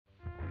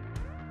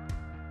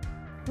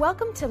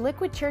Welcome to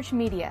Liquid Church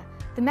Media.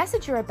 The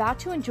message you're about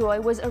to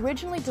enjoy was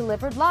originally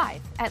delivered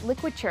live at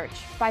Liquid Church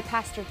by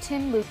Pastor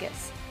Tim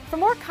Lucas. For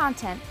more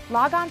content,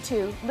 log on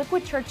to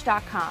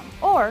liquidchurch.com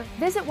or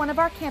visit one of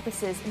our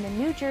campuses in the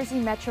New Jersey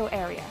metro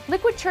area.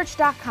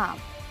 liquidchurch.com,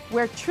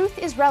 where truth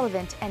is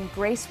relevant and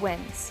grace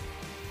wins.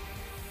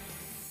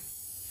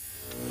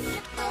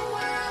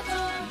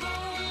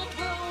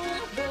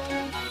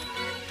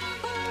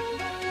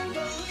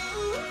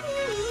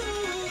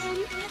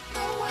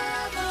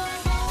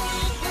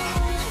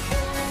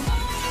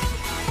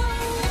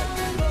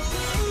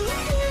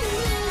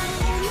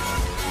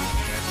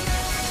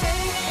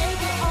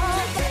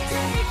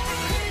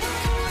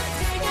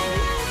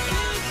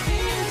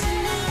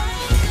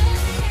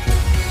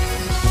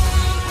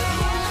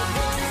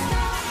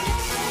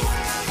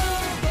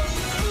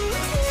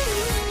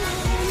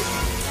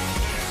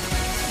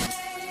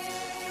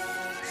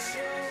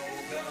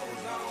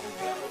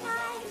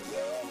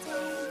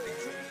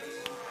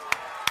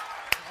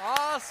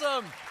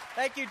 Awesome.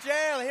 Thank you,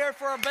 Jay. Here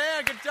for our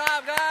band. Good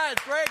job, guys.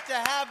 Great to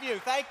have you.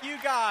 Thank you,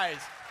 guys.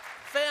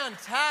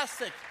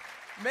 Fantastic.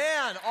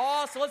 Man,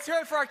 awesome. Let's hear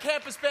it for our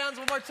campus bands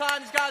one more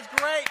time. These guys,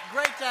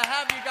 great to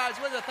have you guys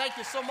with us. Thank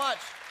you so much.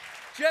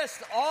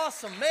 Just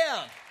awesome,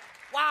 man.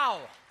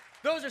 Wow.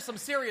 Those are some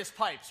serious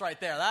pipes right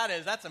there.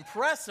 That's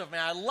impressive,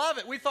 man. I love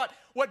it. We thought,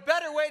 what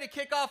better way to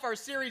kick off our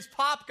series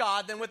Pop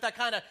God than with that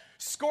kind of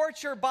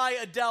Scorcher by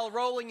Adele,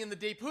 Rolling in the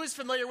Deep. Who's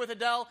familiar with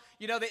Adele?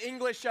 You know, the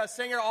English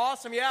singer.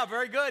 Awesome. Yeah,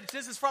 very good.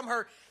 This is from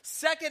her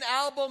second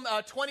album,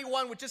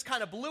 21, which just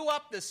kind of blew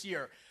up this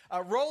year.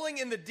 Rolling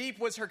in the Deep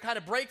was her kind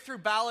of breakthrough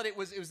ballad. It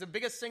was the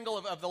biggest single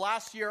of the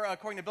last year,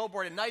 according to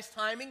Billboard, and nice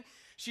timing.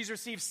 She's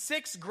received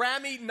 6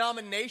 Grammy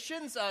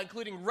nominations,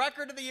 including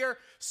Record of the Year,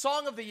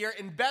 Song of the Year,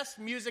 and Best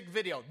Music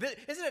Video.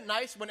 Isn't it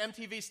nice when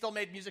MTV still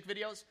made music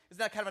videos? Isn't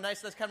that kind of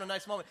a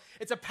nice moment?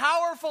 It's a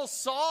powerful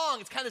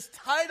song. It's kind of this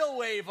tidal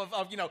wave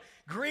of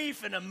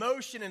grief and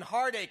emotion and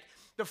heartache.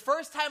 The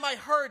first time I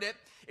heard it,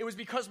 it was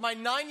because my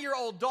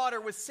 9-year-old daughter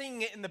was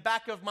singing it in the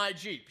back of my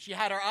Jeep. She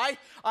had her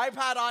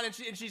iPad on, and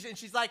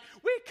she's like,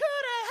 "We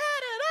could have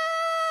had it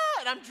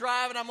all." And I'm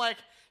driving. I'm like,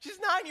 she's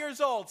 9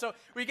 years old. So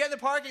we get in the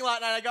parking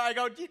lot, and I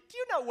go, do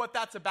you know what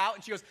that's about?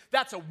 And she goes,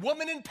 "That's a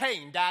woman in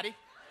pain, Daddy."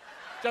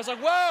 So I was like,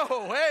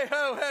 whoa, hey,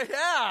 yeah,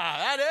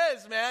 that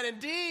is, man,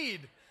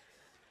 indeed.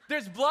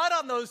 There's blood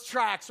on those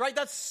tracks, right?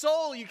 That's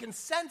soul. You can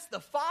sense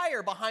the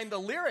fire behind the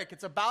lyric.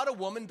 It's about a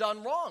woman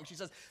done wrong. She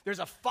says, "There's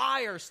a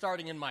fire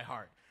starting in my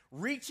heart,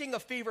 reaching a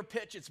fever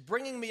pitch. It's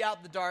bringing me out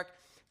in the dark.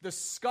 The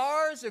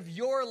scars of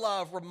your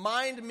love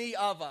remind me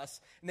of us,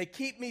 and they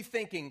keep me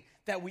thinking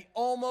that we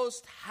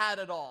almost had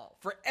it all."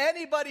 For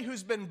anybody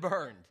who's been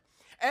burned,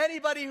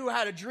 anybody who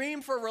had a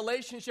dream for a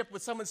relationship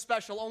with someone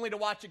special only to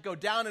watch it go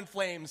down in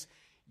flames,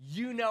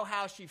 you know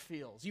how she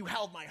feels. You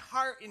held my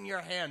heart in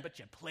your hand, but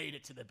you played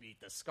it to the beat.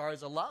 The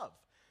scars of love.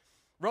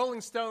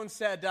 Rolling Stone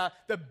said,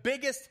 the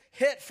biggest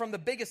hit from the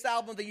biggest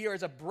album of the year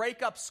is a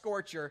breakup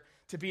scorcher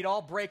to beat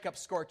all breakup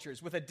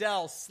scorchers, with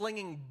Adele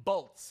slinging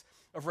bolts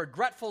of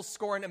regretful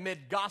scorn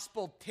amid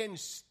gospel-tinged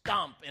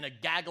stomp in a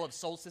gaggle of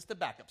soul sister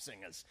backup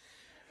singers.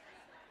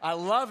 I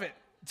love it.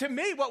 To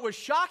me, what was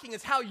shocking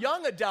is how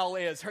young Adele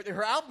is.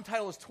 Her album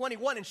title is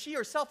 21, and she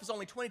herself is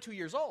only 22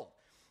 years old,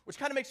 which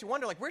kind of makes you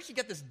wonder, like, where did she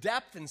get this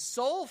depth and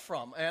soul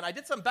from? And I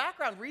did some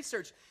background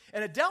research,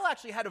 and Adele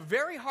actually had a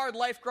very hard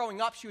life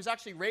growing up. She was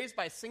actually raised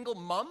by a single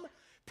mom.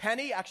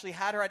 Penny actually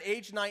had her at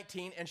age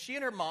 19, and she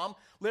and her mom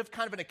lived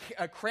kind of in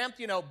a cramped,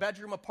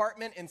 bedroom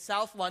apartment in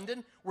South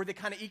London where they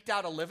kind of eked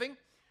out a living.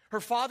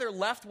 Her father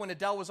left when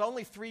Adele was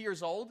only 3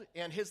 years old,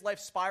 and his life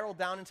spiraled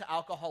down into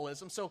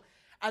alcoholism. So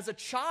as a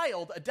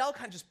child, Adele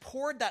kind of just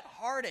poured that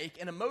heartache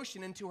and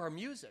emotion into her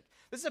music.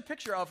 This is a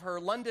picture of her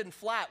London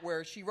flat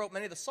where she wrote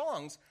many of the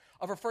songs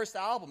of her first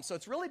album. So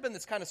it's really been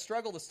this kind of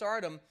struggle to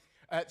stardom.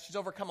 She's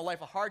overcome a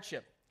life of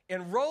hardship.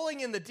 And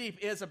Rolling in the Deep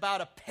is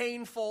about a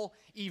painful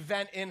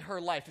event in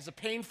her life. It's a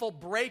painful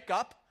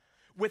breakup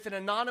with an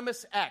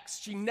anonymous ex.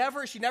 She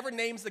never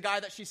names the guy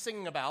that she's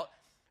singing about,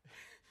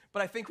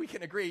 but I think we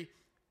can agree,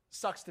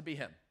 sucks to be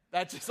him.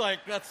 That's like,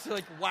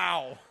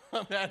 wow.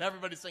 Man,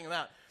 everybody's singing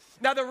that.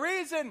 Now, the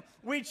reason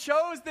we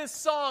chose this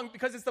song,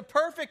 because it's the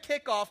perfect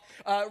kickoff,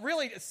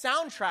 really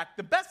soundtrack,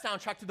 the best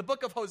soundtrack to the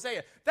book of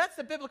Hosea. That's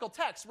the biblical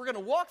text we're going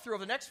to walk through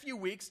over the next few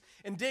weeks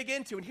and dig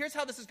into. And here's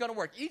how this is going to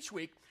work. Each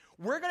week,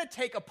 we're going to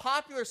take a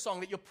popular song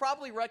that you'll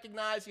probably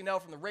recognize,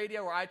 from the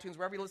radio or iTunes,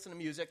 wherever you listen to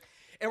music,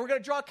 and we're going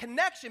to draw a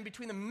connection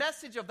between the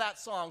message of that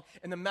song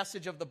and the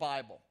message of the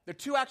Bible. The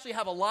two actually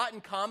have a lot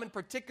in common,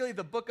 particularly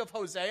the book of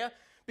Hosea,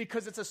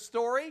 because it's a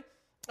story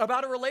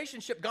about a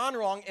relationship gone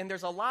wrong, and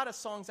there's a lot of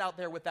songs out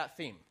there with that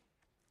theme.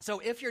 So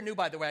if you're new,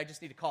 by the way, I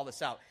just need to call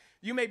this out.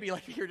 You may be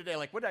like here today,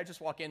 like, what did I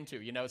just walk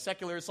into?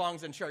 Secular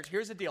songs in church.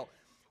 Here's the deal.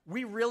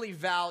 We really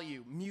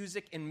value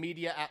music and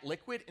media at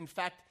Liquid. In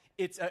fact,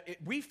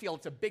 we feel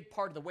it's a big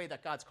part of the way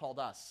that God's called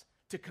us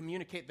to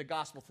communicate the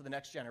gospel to the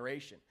next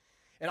generation.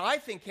 And I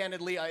think,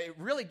 candidly, it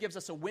really gives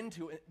us a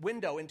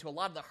window into a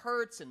lot of the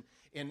hurts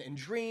and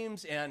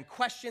dreams and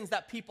questions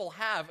that people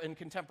have in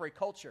contemporary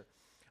culture.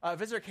 A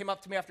visitor came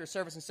up to me after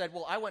service and said,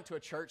 well, I went to a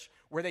church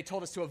where they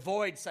told us to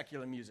avoid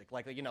secular music.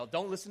 Like,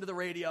 don't listen to the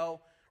radio,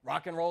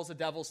 rock and roll's the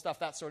devil, stuff,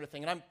 that sort of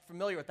thing. And I'm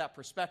familiar with that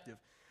perspective.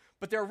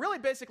 But there are really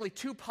basically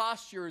two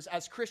postures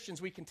as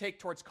Christians we can take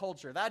towards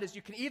culture. That is,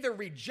 you can either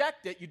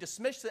reject it, you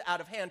dismiss it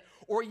out of hand,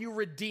 or you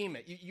redeem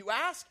it. You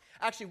ask,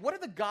 actually, what are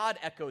the God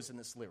echoes in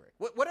this lyric?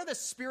 What are the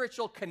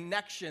spiritual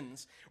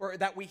connections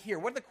that we hear?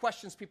 What are the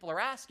questions people are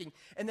asking?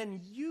 And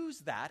then use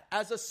that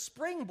as a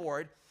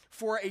springboard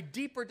for a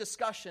deeper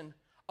discussion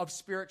of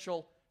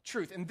spiritual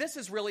truth. And this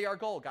is really our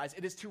goal, guys.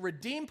 It is to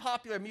redeem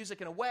popular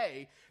music in a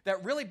way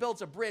that really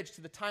builds a bridge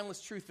to the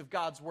timeless truth of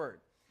God's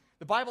word.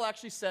 The Bible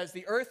actually says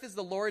the earth is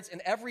the Lord's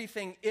and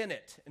everything in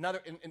it. And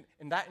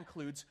that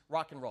includes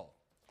rock and roll.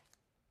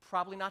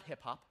 Probably not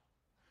hip-hop.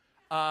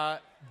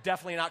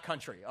 Definitely not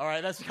country. All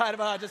right, that's kind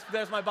of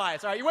there's my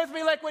bias. All right, you with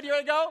me, Liquid? You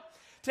ready to go?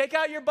 Take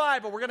out your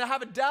Bible. We're going to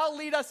have Adele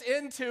lead us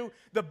into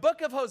the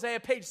book of Hosea,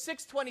 page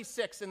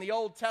 626 in the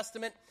Old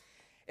Testament.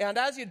 And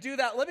as you do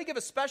that, let me give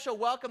a special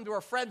welcome to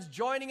our friends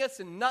joining us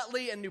in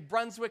Nutley and New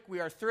Brunswick. We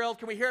are thrilled.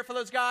 Can we hear it for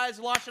those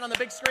guys watching on the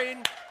big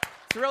screen?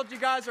 Thrilled you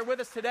guys are with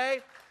us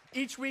today.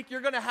 Each week,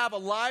 you're going to have a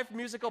live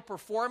musical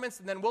performance,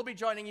 and then we'll be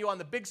joining you on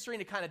the big screen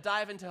to kind of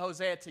dive into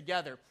Hosea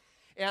together.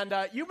 And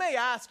you may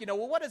ask,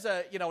 well, what does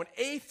an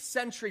 8th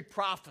century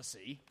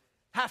prophecy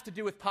have to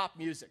do with pop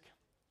music?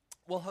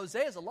 Well,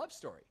 Hosea is a love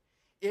story.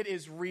 It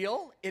is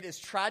real. It is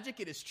tragic.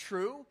 It is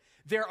true.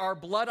 There are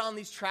blood on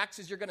these tracks,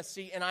 as you're going to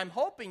see, and I'm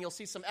hoping you'll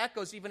see some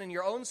echoes even in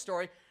your own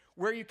story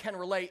where you can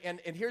relate.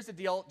 And here's the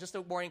deal, just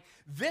a warning.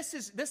 This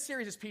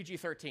series is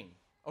PG-13,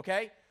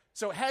 okay?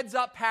 So heads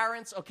up,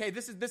 parents, okay,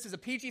 this is a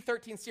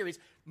PG-13 series,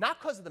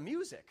 not because of the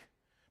music,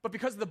 but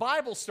because of the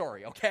Bible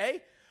story,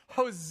 okay?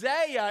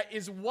 Hosea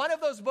is one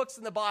of those books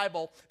in the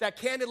Bible that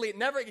candidly,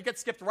 it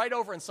gets skipped right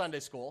over in Sunday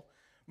school.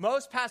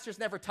 Most pastors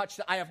never touched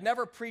it. I have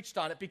never preached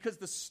on it because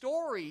the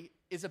story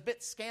is a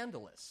bit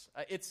scandalous.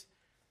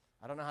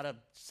 I don't know how to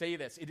say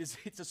this.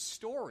 It's a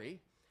story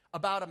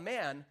about a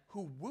man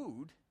who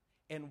wooed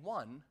and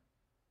won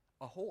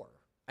a whore.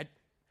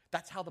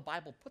 That's how the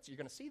Bible puts it. You're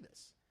going to see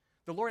this.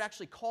 The Lord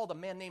actually called a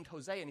man named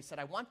Hosea, and he said,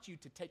 I want you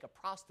to take a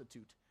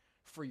prostitute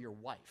for your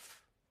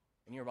wife.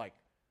 And you're like,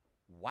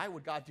 why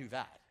would God do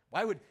that?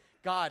 Why would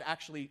God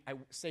actually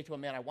say to a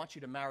man, I want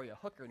you to marry a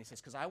hooker? And he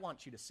says, because I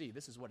want you to see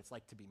this is what it's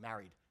like to be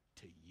married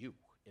to you,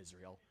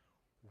 Israel.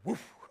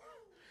 Woof.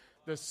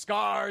 The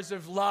scars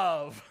of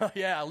love.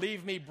 Yeah,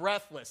 leave me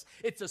breathless.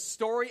 It's a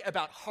story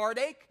about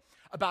heartache,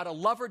 about a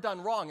lover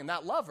done wrong, and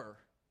that lover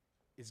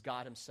is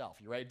God himself.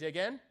 You ready to dig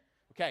in?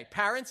 Okay,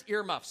 parents,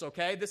 earmuffs,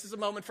 okay? This is a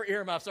moment for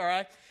earmuffs, all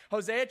right?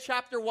 Hosea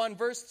chapter 1,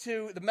 verse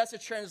 2, the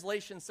Message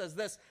translation says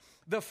this.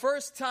 The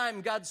first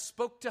time God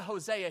spoke to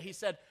Hosea, he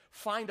said,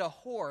 find a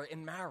whore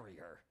and marry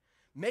her.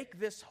 Make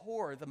this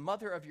whore the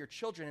mother of your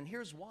children. And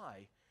here's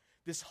why.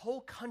 This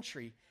whole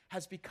country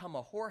has become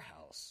a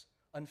whorehouse,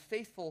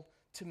 unfaithful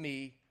to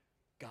me,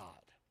 God.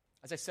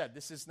 As I said,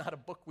 this is not a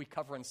book we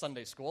cover in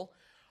Sunday school.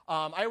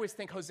 I always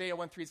think Hosea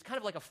 1:3 is kind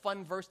of like a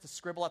fun verse to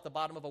scribble at the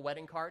bottom of a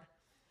wedding card.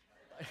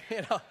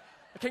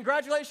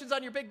 Congratulations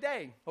on your big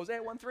day,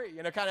 Hosea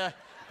 1:3,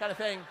 kind of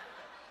thing.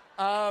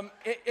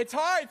 It's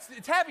hard.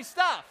 It's heavy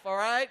stuff, all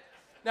right?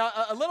 Now,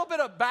 a little bit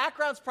of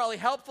background is probably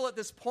helpful at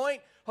this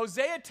point.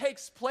 Hosea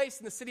takes place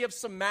in the city of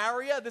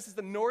Samaria. This is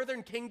the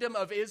northern kingdom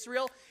of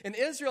Israel. And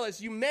Israel,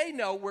 as you may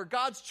know, were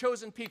God's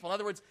chosen people. In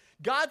other words,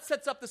 God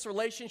sets up this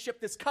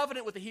relationship, this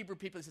covenant with the Hebrew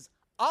people. He says,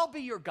 I'll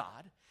be your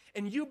God,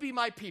 and you be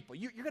my people.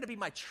 You're going to be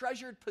my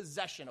treasured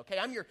possession, okay?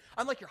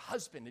 I'm like your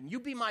husband, and you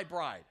be my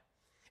bride.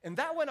 And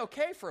that went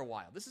okay for a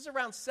while. This is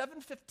around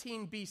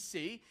 715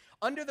 BC,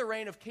 under the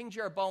reign of King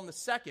Jeroboam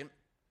II,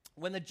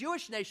 when the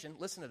Jewish nation,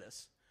 listen to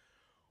this,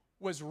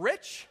 was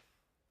rich,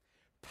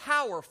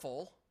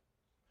 powerful,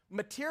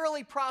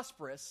 materially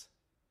prosperous,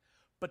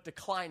 but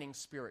declining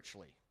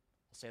spiritually.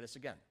 I'll say this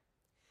again.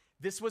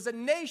 This was a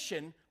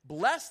nation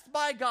blessed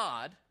by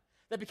God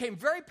that became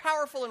very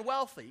powerful and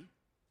wealthy,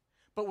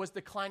 but was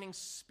declining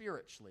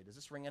spiritually. Does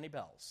this ring any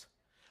bells?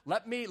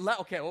 Let me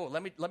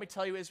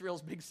tell you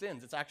Israel's big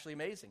sins. It's actually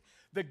amazing.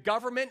 The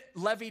government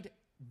levied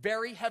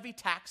very heavy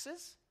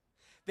taxes.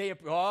 They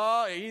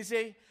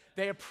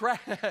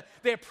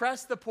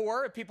oppressed the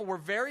poor. People were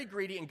very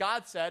greedy, and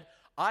God said,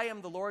 I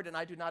am the Lord, and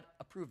I do not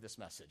approve this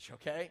message,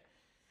 okay?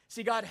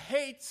 See, God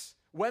hates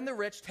when the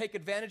rich take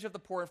advantage of the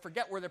poor and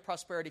forget where their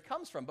prosperity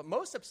comes from. But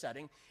most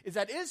upsetting is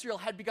that Israel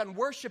had begun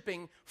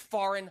worshiping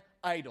foreign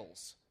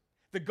idols,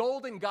 the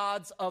golden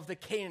gods of the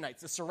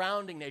Canaanites, the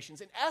surrounding nations.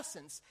 In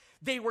essence,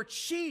 they were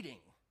cheating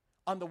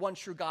on the one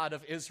true God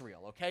of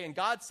Israel, okay? And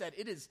God said,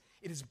 it is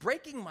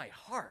breaking my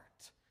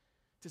heart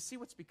to see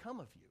what's become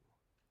of you.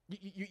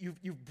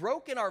 You've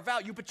broken our vow.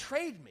 You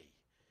betrayed me.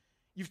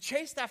 You've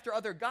chased after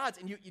other gods,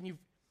 and you've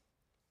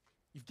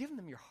given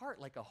them your heart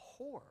like a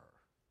whore.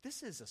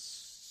 This is a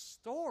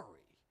story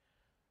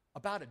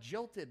about a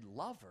jilted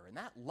lover, and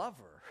that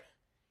lover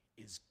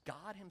is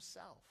God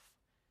himself.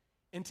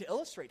 And to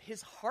illustrate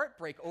his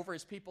heartbreak over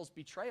his people's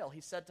betrayal,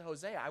 he said to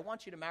Hosea, I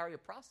want you to marry a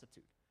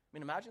prostitute. I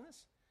mean, imagine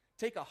this.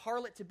 take a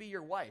harlot to be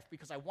your wife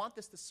because I want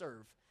this to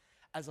serve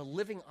as a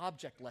living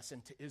object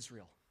lesson to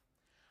Israel.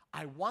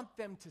 I want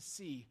them to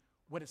see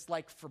what it's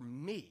like for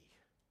me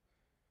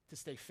to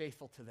stay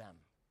faithful to them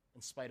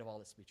in spite of all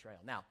this betrayal.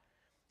 Now,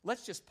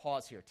 let's just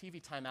pause here.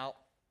 TV timeout.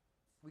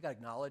 We got to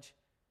acknowledge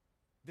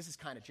this is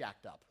kind of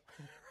jacked up,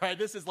 right?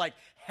 This is like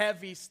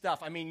heavy stuff.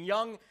 I mean,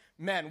 young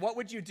men, what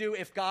would you do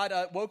if God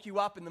woke you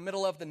up in the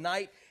middle of the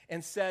night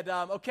and said,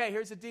 okay,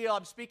 here's the deal.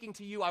 I'm speaking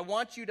to you. I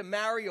want you to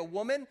marry a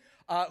woman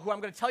who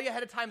I'm going to tell you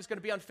ahead of time is going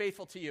to be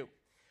unfaithful to you.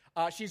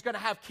 She's going to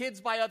have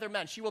kids by other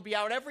men. She will be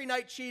out every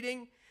night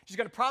cheating. She's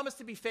going to promise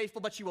to be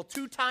faithful, but she will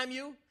two-time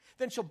you.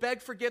 Then she'll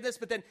beg forgiveness,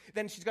 but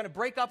then she's going to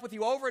break up with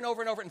you over and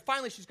over and over, and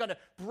finally she's going to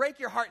break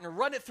your heart and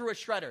run it through a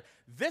shredder.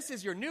 This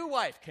is your new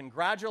wife.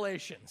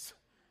 Congratulations.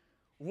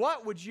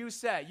 What would you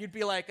say? You'd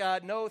be like,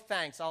 no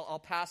thanks,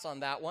 I'll pass on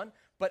that one.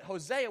 But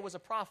Hosea was a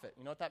prophet.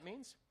 You know what that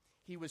means?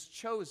 He was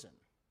chosen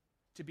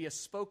to be a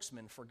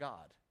spokesman for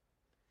God.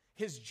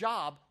 His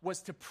job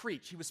was to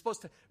preach. He was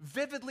supposed to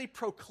vividly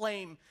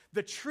proclaim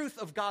the truth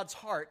of God's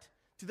heart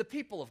to the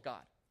people of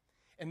God.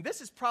 And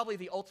this is probably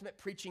the ultimate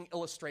preaching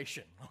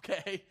illustration,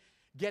 okay?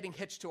 Getting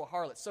hitched to a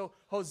harlot. So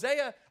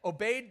Hosea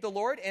obeyed the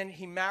Lord, and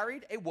he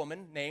married a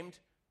woman named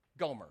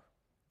Gomer.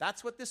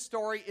 That's what this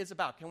story is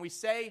about. Can we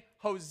say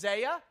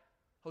Hosea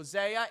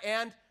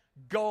and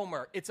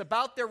Gomer? It's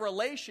about their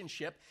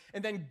relationship,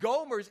 and then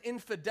Gomer's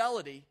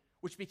infidelity,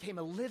 which became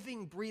a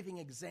living, breathing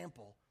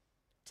example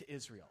to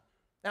Israel.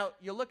 Now,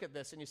 you look at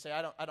this and you say,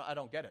 I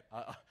don't get it.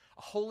 A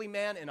holy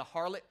man and a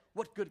harlot,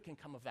 what good can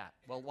come of that?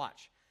 Well,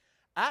 watch.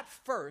 At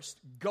first,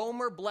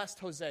 Gomer blessed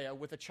Hosea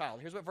with a child.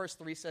 Here's what verse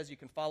 3 says. You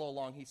can follow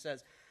along. He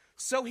says,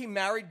 so he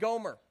married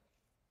Gomer,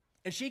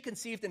 and she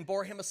conceived and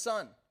bore him a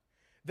son.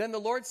 Then the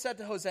Lord said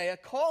to Hosea,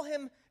 call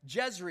him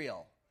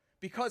Jezreel,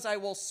 because I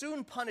will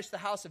soon punish the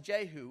house of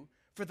Jehu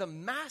for the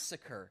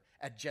massacre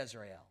at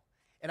Jezreel,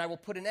 and I will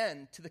put an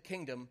end to the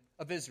kingdom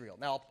of Israel.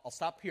 Now, I'll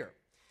stop here.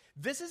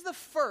 This is the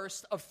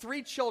first of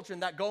 3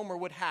 children that Gomer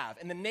would have,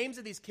 and the names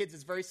of these kids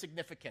is very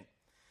significant.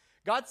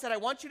 God said, I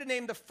want you to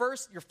name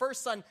your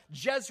first son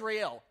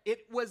Jezreel.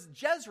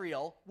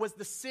 Jezreel was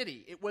the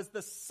city. It was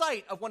the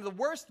site of one of the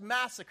worst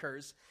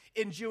massacres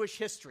in Jewish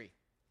history.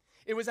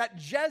 It was at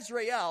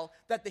Jezreel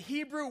that the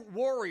Hebrew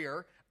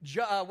warrior,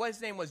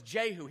 his name was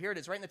Jehu, here it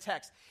is right in the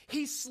text,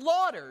 he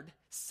slaughtered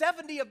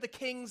 70 of the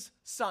king's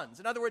sons.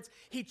 In other words,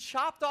 he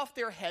chopped off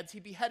their heads, he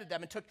beheaded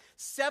them, and took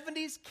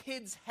 70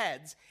 kids'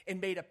 heads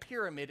and made a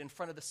pyramid in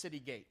front of the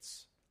city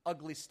gates.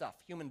 Ugly stuff,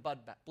 human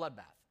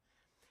bloodbath.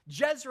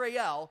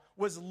 Jezreel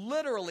was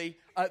literally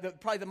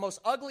probably the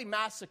most ugly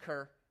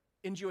massacre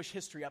in Jewish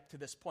history up to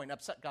this point,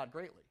 upset God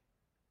greatly.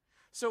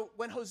 So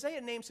when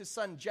Hosea names his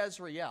son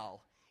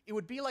Jezreel, it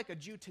would be like a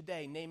Jew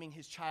today naming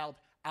his child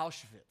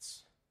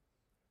Auschwitz.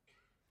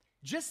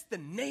 Just the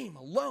name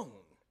alone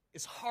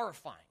is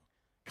horrifying.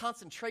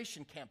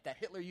 Concentration camp that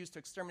Hitler used to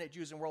exterminate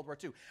Jews in World War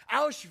II.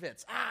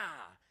 Auschwitz,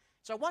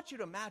 So I want you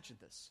to imagine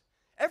this.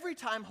 Every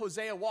time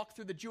Hosea walked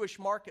through the Jewish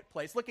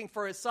marketplace looking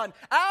for his son,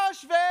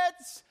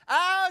 Auschwitz,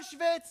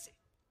 Auschwitz,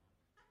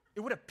 it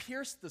would have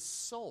pierced the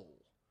soul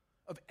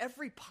of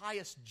every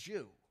pious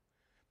Jew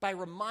by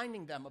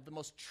reminding them of the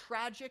most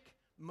tragic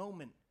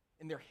moment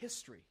in their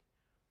history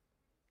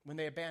when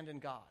they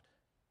abandoned God.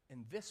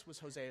 And this was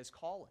Hosea's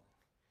calling,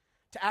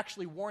 to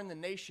actually warn the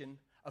nation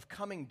of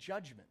coming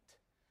judgment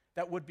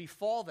that would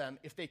befall them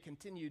if they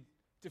continued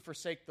to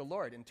forsake the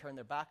Lord and turn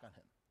their back on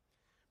him.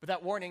 But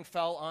that warning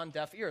fell on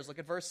deaf ears. Look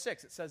at verse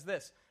 6. It says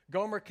this,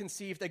 Gomer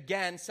conceived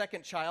again,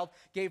 second child,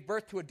 gave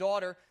birth to a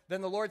daughter.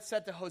 Then the Lord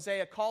said to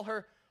Hosea, call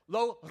her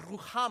Lo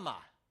Ruhamah,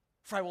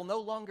 for I will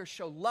no longer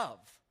show love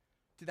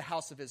to the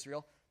house of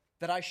Israel,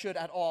 that I should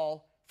at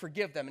all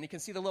forgive them. And you can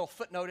see the little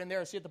footnote in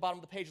there. See at the bottom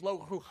of the page, Lo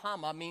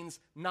Ruhamah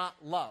means not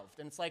loved.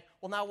 And it's like,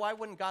 well, now why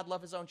wouldn't God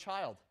love his own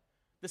child?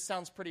 This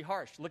sounds pretty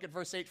harsh. Look at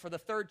verse 8 for the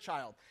third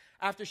child.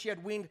 After she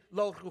had weaned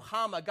Lo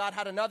Ruhamah, God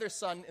had another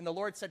son, and the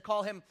Lord said,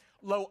 call him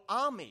Lo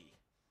Ami,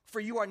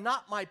 for you are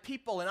not my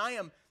people, and I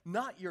am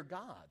not your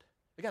God.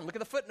 Again, look at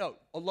the footnote.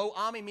 Lo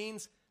Ami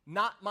means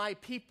not my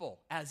people,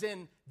 as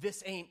in,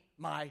 this ain't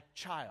my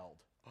child.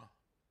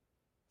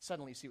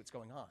 Suddenly you see what's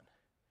going on.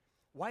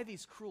 Why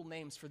these cruel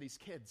names for these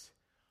kids?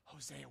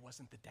 Hosea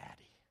wasn't the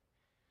daddy.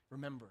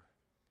 Remember,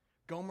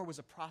 Gomer was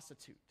a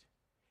prostitute.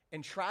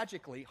 And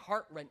tragically,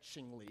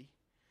 heart-wrenchingly,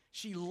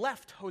 she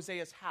left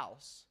Hosea's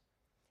house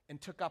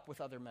and took up with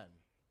other men.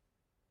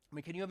 I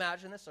mean, can you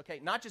imagine this?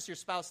 Okay, not just your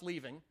spouse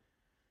leaving,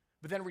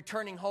 but then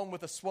returning home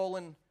with a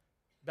swollen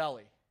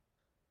belly.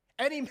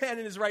 Any man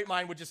in his right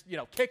mind would just,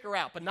 kick her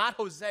out, but not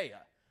Hosea.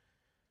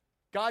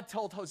 God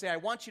told Hosea, I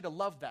want you to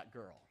love that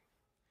girl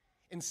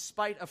in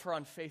spite of her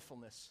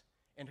unfaithfulness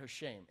and her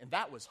shame. And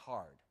that was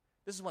hard.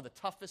 This is one of the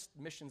toughest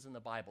missions in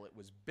the Bible. It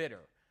was bitter.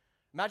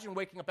 Imagine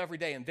waking up every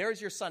day and there's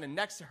your son, and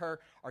next to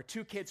her are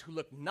 2 kids who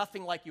look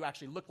nothing like you,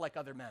 actually look like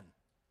other men.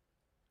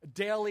 A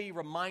daily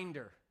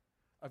reminder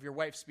of your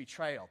wife's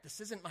betrayal. This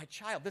isn't my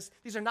child.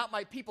 These are not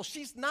my people.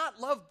 She's not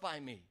loved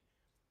by me.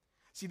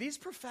 See, these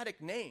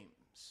prophetic names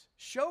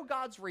show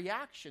God's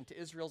reaction to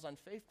Israel's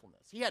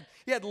unfaithfulness. He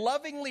had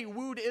lovingly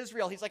wooed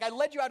Israel. He's like, I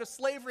led you out of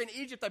slavery in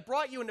Egypt. I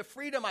brought you into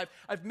freedom.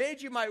 I've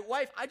made you my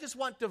wife. I just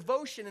want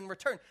devotion in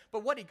return.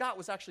 But what he got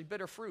was actually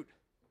bitter fruit.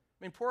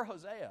 I mean, poor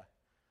Hosea.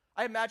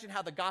 I imagine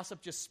how the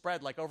gossip just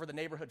spread like over the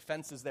neighborhood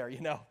fences there,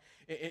 you know.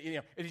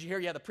 Did you hear?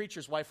 Yeah, the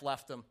preacher's wife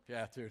left him.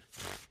 Yeah, dude.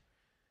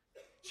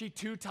 She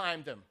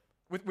two-timed him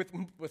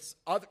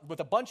with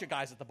a bunch of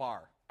guys at the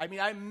bar. I mean,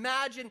 I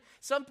imagine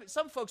some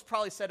folks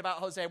probably said about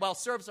Hosea, well,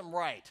 serves him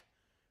right.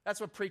 That's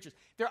what preachers.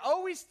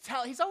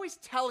 He's always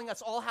telling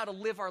us all how to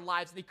live our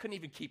lives, and he couldn't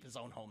even keep his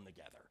own home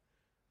together.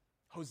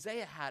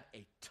 Hosea had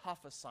a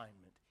tough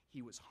assignment.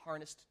 He was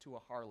harnessed to a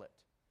harlot.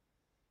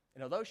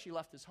 And although she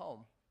left his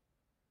home,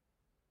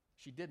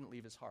 she didn't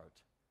leave his heart.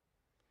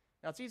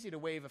 Now, it's easy to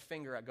wave a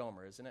finger at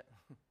Gomer, isn't it?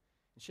 And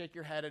shake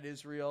your head at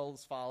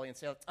Israel's folly and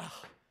say,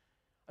 oh,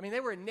 I mean, they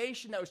were a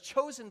nation that was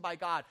chosen by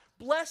God,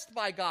 blessed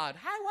by God.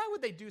 Why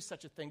would they do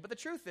such a thing? But the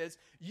truth is,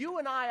 you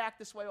and I act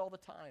this way all the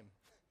time.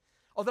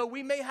 Although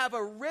we may have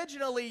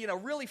originally,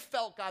 really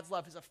felt God's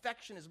love, his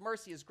affection, his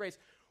mercy, his grace,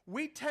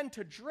 we tend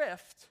to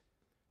drift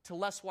to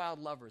less wild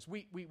lovers.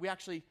 We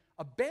actually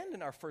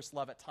abandon our first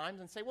love at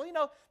times and say,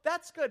 well,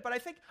 that's good, but I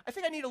think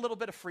I need a little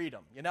bit of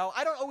freedom.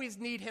 I don't always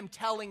need him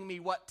telling me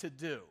what to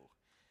do.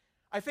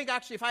 I think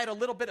actually if I had a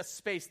little bit of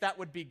space, that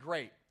would be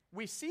great.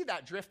 We see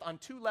that drift on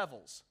two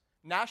levels.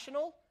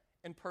 National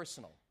and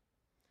personal.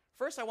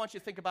 First, I want you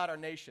to think about our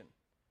nation.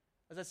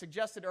 As I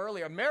suggested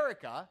earlier,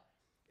 America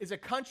is a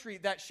country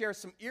that shares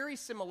some eerie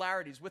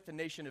similarities with the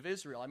nation of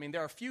Israel. I mean,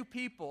 there are few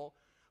people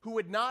who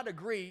would not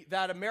agree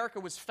that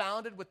America was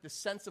founded with the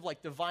sense of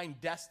like divine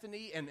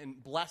destiny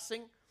and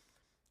blessing.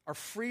 Our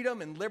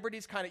freedom and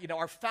liberties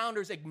our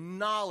founders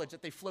acknowledge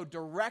that they flow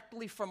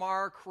directly from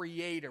our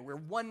Creator. We're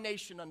one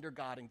nation under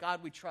God, and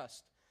God we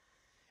trust.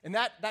 And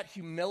that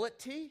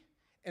humility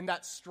and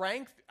that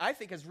strength, I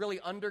think, has really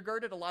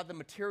undergirded a lot of the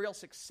material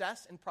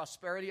success and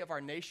prosperity of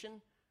our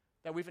nation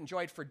that we've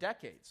enjoyed for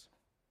decades.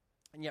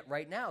 And yet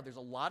right now, there's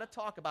a lot of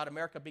talk about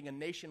America being a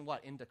nation,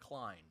 in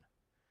decline.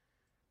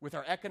 With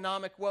our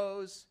economic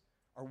woes,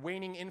 our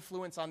waning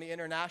influence on the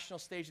international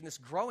stage, and this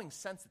growing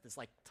sense that this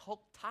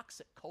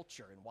toxic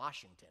culture in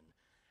Washington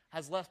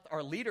has left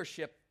our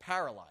leadership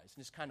paralyzed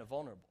and just kind of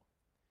vulnerable.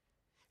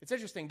 It's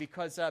interesting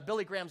because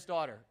Billy Graham's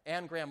daughter,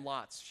 Anne Graham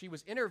Lotz, she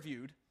was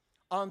interviewed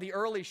on the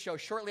early show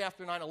shortly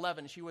after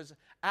 9/11. She was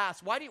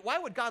asked, why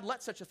would God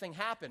let such a thing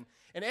happen?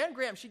 And Anne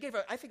Graham, she gave,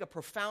 I think, a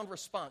profound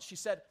response. She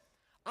said,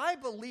 I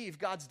believe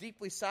God's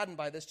deeply saddened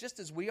by this, just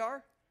as we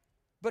are.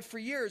 But for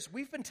years,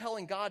 we've been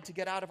telling God to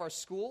get out of our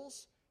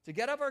schools, to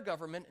get out of our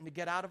government, and to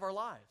get out of our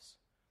lives.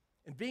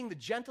 And being the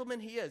gentleman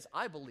he is,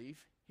 I believe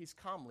he's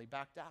calmly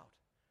backed out.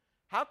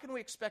 How can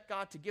we expect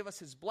God to give us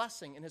his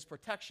blessing and his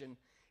protection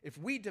if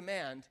we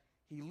demand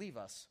he leave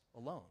us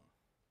alone?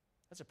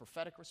 That's a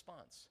prophetic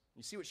response.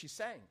 You see what she's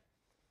saying?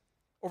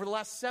 Over the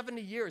last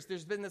 70 years,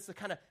 there's been this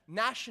kind of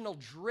national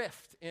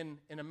drift in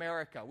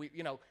America.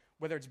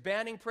 Whether it's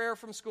banning prayer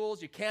from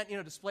schools, you can't,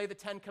 display the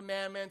 10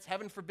 Commandments.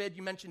 Heaven forbid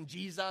you mention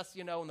Jesus,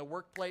 in the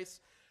workplace.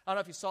 I don't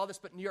know if you saw this,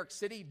 but New York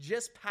City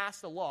just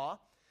passed a law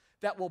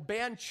that will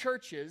ban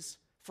churches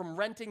from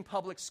renting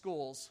public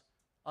schools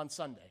on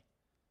Sunday.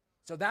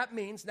 So that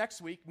means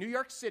next week, New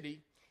York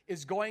City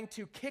is going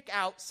to kick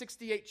out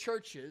 68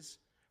 churches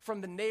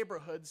from the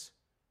neighborhoods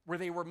where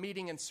they were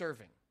meeting and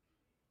serving.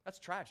 That's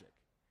tragic.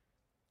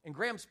 And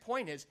Graham's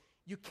point is,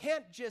 you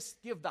can't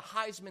just give the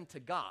Heisman to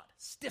God,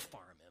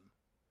 stiff-arm him,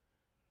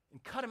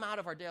 and cut him out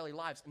of our daily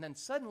lives, and then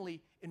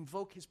suddenly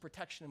invoke his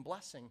protection and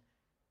blessing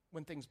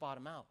when things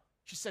bottom out.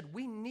 She said,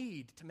 we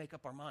need to make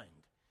up our mind.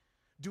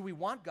 Do we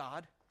want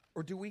God,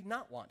 or do we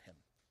not want him?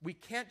 We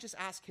can't just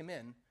ask him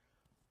in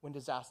when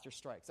disaster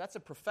strikes. That's a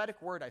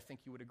prophetic word, I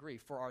think you would agree,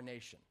 for our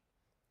nation.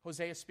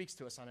 Hosea speaks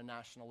to us on a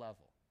national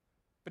level.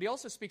 But he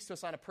also speaks to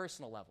us on a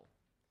personal level.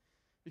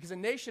 Because a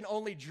nation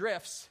only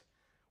drifts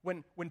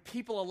when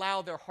people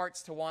allow their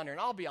hearts to wander.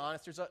 And I'll be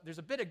honest, there's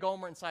a bit of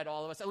Gomer inside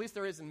all of us. At least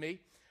there is in me.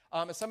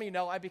 As some of you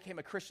know, I became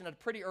a Christian at a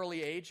pretty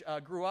early age.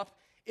 Grew up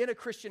in a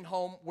Christian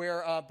home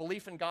where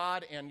belief in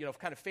God and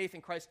kind of faith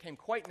in Christ came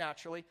quite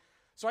naturally.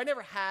 So I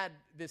never had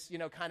this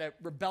kind of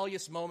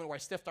rebellious moment where I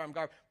stiff-armed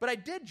God. But I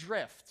did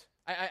drift.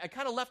 I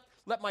kind of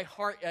let my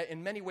heart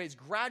in many ways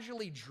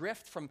gradually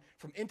drift from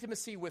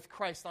intimacy with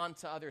Christ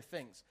onto other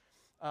things.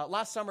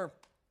 Last summer,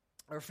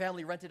 our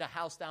family rented a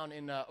house down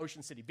in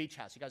Ocean City, beach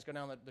house. You guys go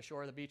down the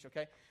shore of the beach,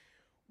 okay?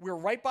 We were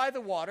right by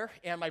the water,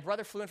 and my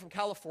brother flew in from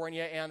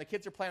California, and the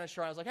kids are playing on the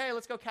shore. I was like, hey,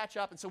 let's go catch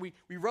up. And so we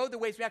rode the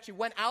waves. We actually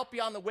went out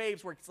beyond the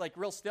waves where it's like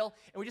real still,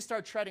 and we just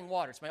started treading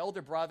water. It's my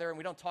older brother, and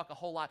we don't talk a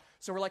whole lot.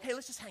 So we're like, hey,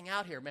 let's just hang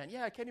out here, man.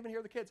 Yeah, I can't even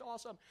hear the kids.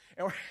 Awesome.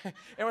 And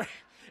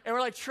we're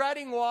like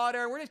treading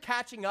water, and we're just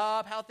catching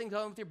up, how things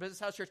going with your business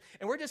house church.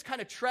 And we're just kind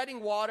of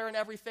treading water and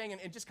everything,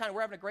 and just kind of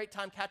we're having a great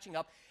time catching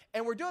up.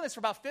 And we're doing this for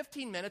about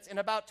 15 minutes, and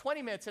about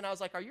 20 minutes, and I was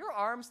like, are your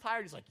arms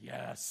tired? He's like,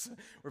 yes.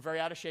 We're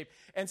very out of shape.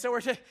 And so we're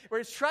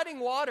just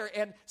treading water,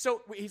 and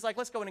so he's like,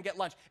 let's go in and get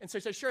lunch. And so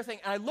he says, sure thing.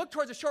 And I look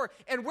towards the shore,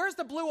 and where's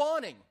the blue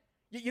awning?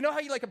 You know how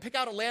you like pick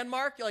out a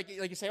landmark? Like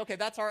you say, okay,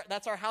 that's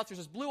our house. There's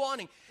this blue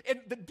awning. And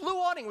the blue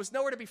awning was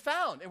nowhere to be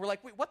found. And we're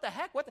like, wait, what the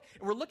heck? And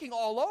we're looking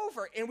all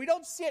over, and we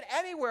don't see it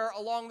anywhere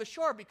along the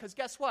shore because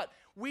guess what?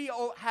 We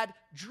had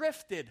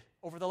drifted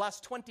over the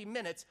last 20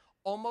 minutes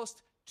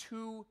almost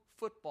 2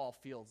 football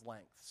fields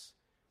lengths.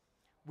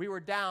 We were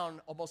down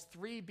almost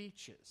 3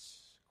 beaches,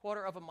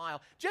 quarter of a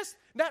mile. Just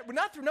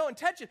not through no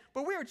intention,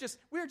 but we were just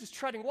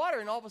treading water,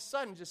 and all of a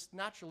sudden, just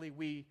naturally,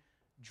 we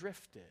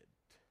drifted.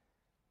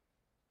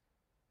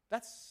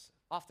 That's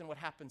often what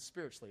happens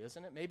spiritually,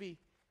 isn't it? Maybe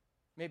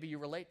you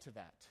relate to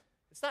that.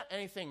 It's not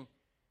anything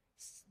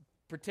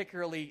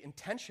particularly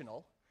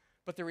intentional,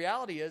 but the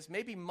reality is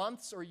maybe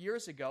months or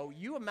years ago,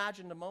 you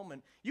imagined a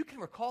moment, you can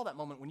recall that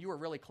moment when you were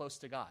really close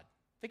to God.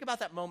 Think about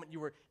that moment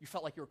you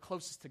felt like you were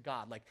closest to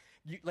God.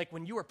 Like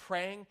when you were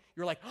praying,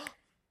 you were like, oh,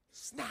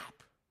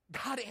 snap,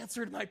 God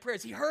answered my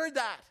prayers. He heard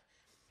that.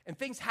 And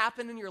things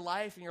happen in your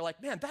life, and you're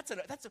like, man,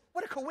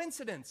 what a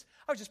coincidence.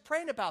 I was just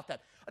praying about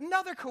that.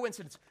 Another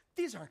coincidence.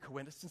 These aren't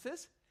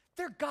coincidences.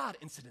 They're God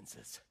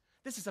incidences.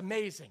 This is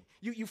amazing.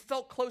 You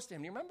felt close to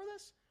him. Do you remember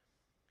this?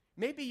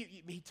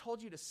 Maybe he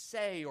told you to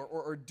say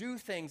or do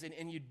things,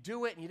 and you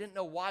do it, and you didn't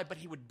know why, but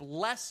he would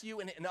bless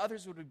you, and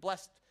others would be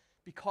blessed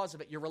because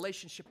of it. Your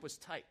relationship was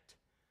tight.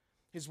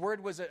 His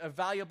word was a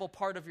valuable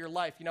part of your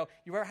life. You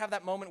ever have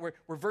that moment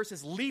where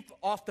verses leap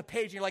off the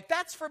page and you're like,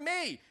 that's for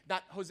me.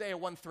 Not Hosea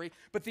 1:3,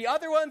 but the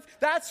other one,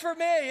 that's for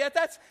me.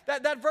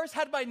 That verse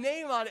had my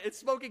name on it. It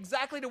spoke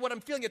exactly to what I'm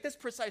feeling at this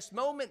precise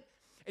moment.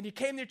 And you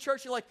came to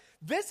church and you're like,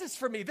 this is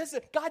for me. This is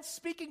God's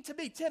speaking to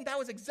me. Tim, that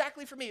was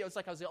exactly for me. It was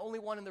like I was the only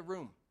one in the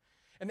room.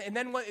 But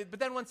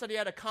then one Sunday you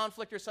had a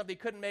conflict or something, you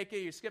couldn't make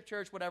it, you skipped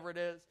church, whatever it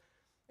is.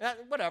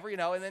 Whatever,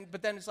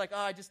 but then it's like,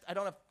 I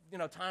don't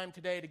have, time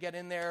today to get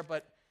in there,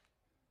 but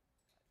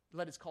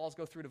let his calls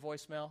go through to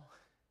voicemail,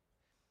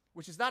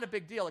 which is not a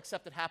big deal,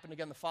 except it happened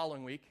again the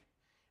following week.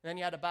 And then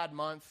you had a bad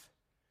month,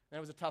 then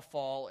it was a tough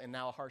fall, and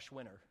now a harsh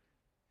winter.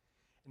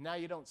 And now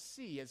you don't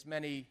see as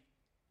many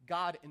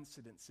God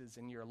incidences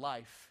in your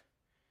life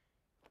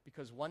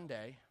because one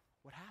day,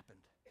 what happened?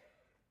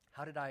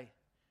 How did I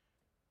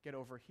get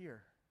over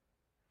here?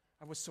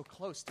 I was so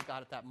close to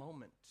God at that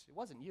moment. It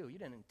wasn't you. You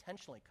didn't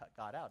intentionally cut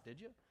God out, did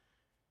you?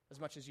 As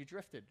much as you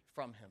drifted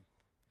from him.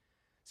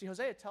 See,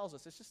 Hosea tells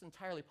us it's just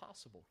entirely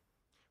possible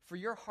for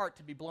your heart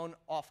to be blown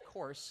off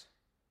course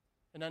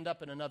and end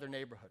up in another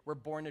neighborhood. We're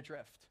born to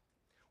drift.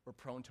 We're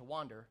prone to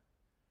wander,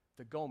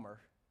 the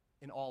Gomer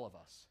in all of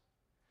us.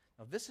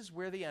 Now, this is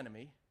where the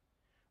enemy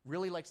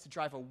really likes to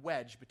drive a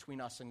wedge between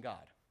us and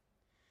God.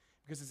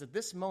 Because it's at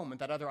this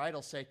moment that other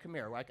idols say, come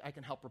here, I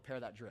can help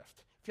repair that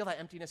drift. Feel that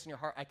emptiness in your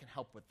heart? I can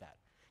help with that.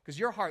 Because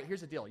your heart,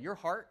 here's the deal, your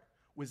heart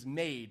was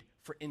made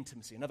for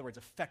intimacy. In other words,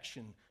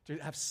 affection, to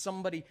have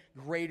somebody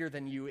greater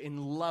than you in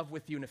love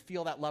with you and to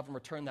feel that love and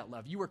return that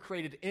love. You were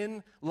created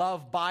in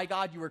love by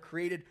God. You were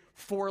created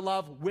for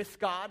love with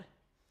God.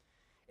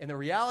 And the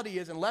reality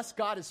is, unless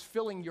God is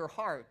filling your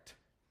heart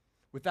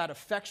with that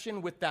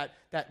affection, with that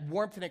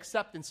warmth and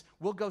acceptance,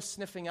 we'll go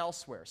sniffing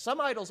elsewhere.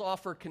 Some idols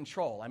offer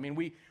control. I mean,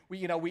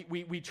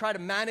 we try to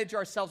manage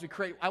ourselves.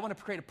 I want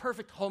to create a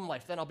perfect home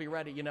life, then I'll be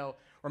ready,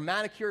 or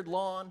manicured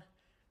lawn,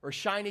 or a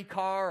shiny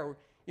car, or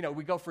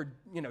we go for,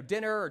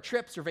 dinner or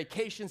trips or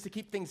vacations to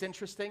keep things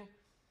interesting.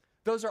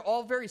 Those are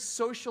all very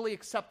socially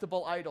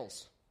acceptable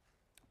idols.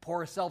 Pour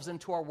ourselves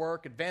into our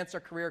work, advance our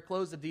career,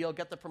 close the deal,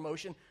 get the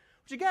promotion,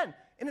 which again,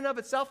 in and of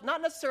itself,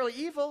 not necessarily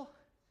evil,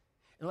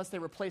 unless they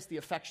replace the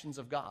affections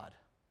of God.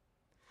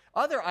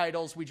 Other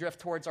idols we drift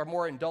towards are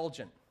more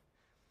indulgent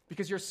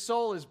because your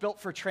soul is built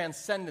for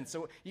transcendence.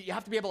 So you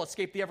have to be able to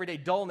escape the everyday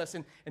dullness.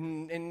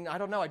 And I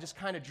don't know, I just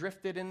kind of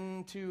drifted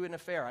into an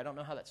affair. I don't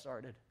know how that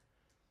started.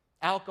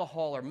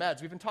 Alcohol or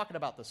meds. We've been talking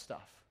about this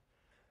stuff.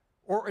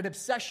 Or an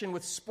obsession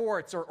with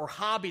sports or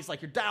hobbies,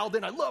 like you're dialed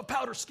in. I love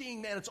powder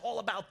skiing, man. It's all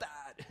about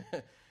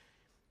that.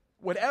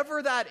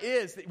 Whatever that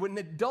is, when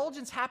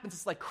indulgence happens,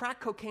 it's like crack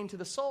cocaine to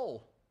the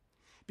soul.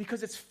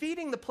 Because it's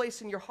feeding the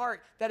place in your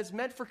heart that is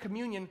meant for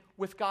communion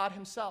with God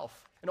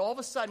himself. And all of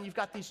a sudden, you've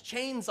got these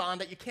chains on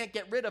that you can't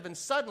get rid of, and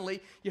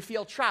suddenly you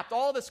feel trapped.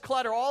 All this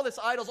clutter, all this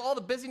idols, all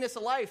the busyness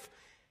of life.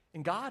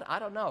 And God, I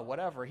don't know,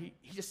 whatever. He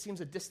just seems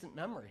a distant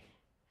memory.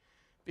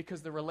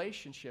 Because the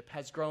relationship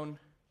has grown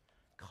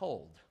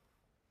cold,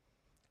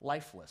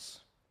 lifeless,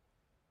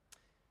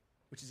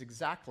 which is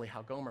exactly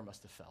how Gomer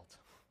must have felt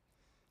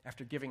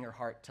after giving her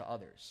heart to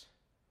others.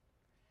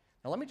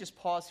 Now let me just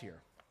pause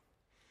here,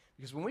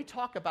 because when we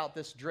talk about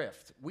this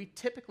drift, we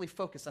typically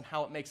focus on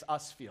how it makes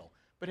us feel.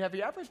 But have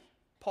you ever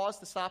paused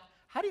to stop?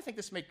 How do you think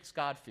this makes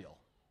God feel?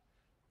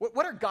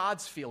 What are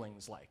God's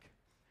feelings like?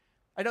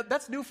 I know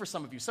that's new for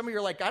some of you. Some of you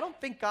are like, I don't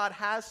think God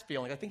has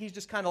feelings. I think he's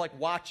just kind of like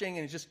watching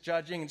and he's just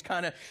judging and he's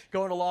kind of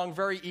going along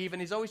very even.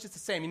 He's always just the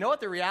same. You know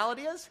what the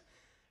reality is?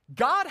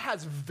 God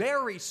has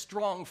very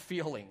strong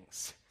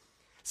feelings.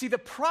 See, the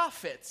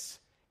prophets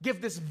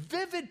give this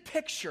vivid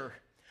picture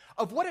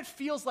of what it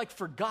feels like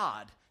for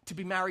God to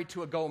be married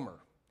to a Gomer.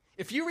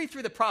 If you read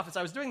through the prophets,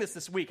 I was doing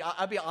this week,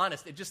 I'll be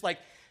honest, it just like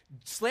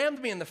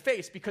slammed me in the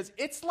face because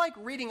it's like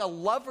reading a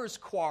lover's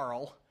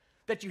quarrel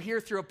that you hear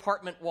through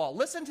apartment wall.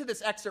 Listen to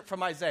this excerpt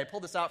from Isaiah. Pull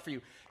this out for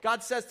you.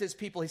 God says to his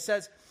people, he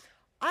says,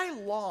 I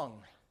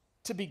long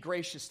to be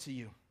gracious to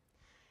you.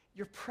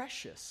 You're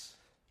precious.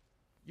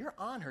 You're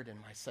honored in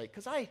my sight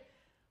because I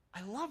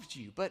loved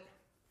you. But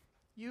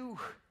you,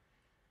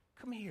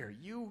 come here,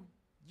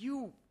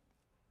 you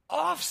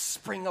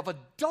offspring of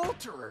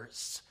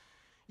adulterers.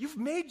 You've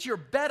made your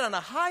bed on a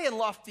high and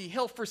lofty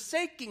hill,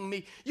 forsaking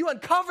me. You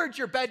uncovered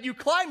your bed, you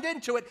climbed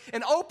into it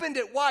and opened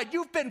it wide.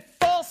 You've been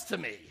false to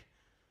me.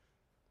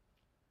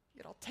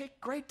 Yet I'll take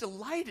great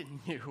delight in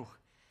you.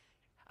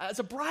 As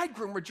a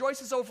bridegroom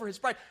rejoices over his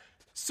bride,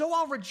 so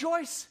I'll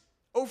rejoice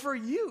over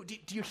you.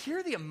 Do you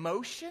hear the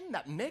emotion,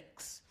 that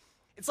mix?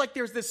 It's like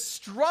there's this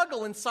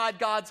struggle inside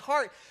God's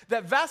heart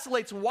that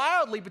vacillates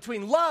wildly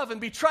between love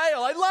and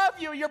betrayal. I love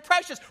you, you're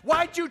precious.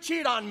 Why'd you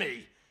cheat on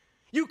me?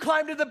 You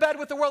climbed into the bed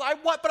with the world. I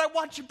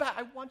want you back.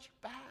 I want you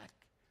back.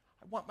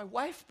 I want my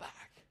wife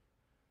back.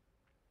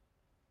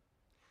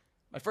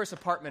 My first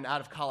apartment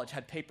out of college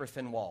had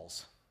paper-thin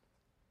walls.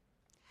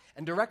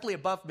 And directly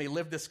above me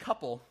lived this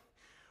couple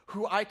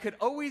who I could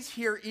always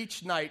hear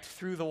each night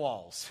through the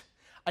walls.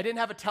 I didn't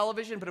have a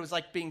television, but it was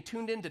like being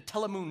tuned into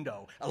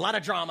Telemundo. A lot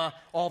of drama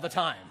all the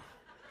time.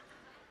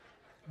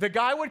 The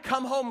guy would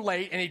come home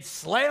late, and he'd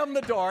slam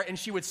the door, and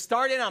she would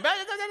start in on,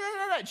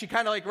 and she'd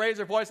kind of like raise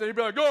her voice, and he'd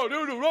be like,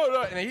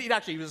 oh, and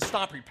he was a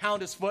stomper. He'd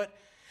pound his foot.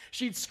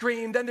 She'd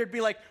scream. Then there'd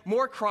be like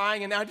more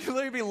crying, and I'd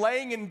literally be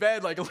laying in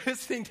bed, like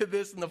listening to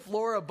this on the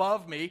floor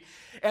above me,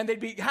 and they'd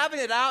be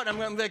having it out, and I'm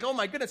going to be like, oh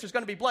my goodness, there's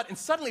going to be blood, and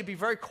suddenly it'd be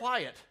very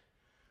quiet.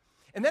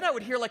 And then I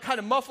would hear like kind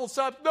of muffled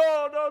stuff,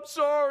 no, I'm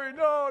sorry,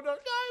 no,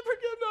 I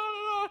forgive,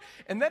 no.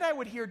 And then I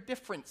would hear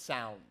different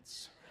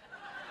sounds.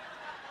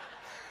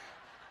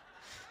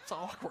 It's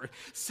awkward.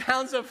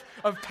 Sounds of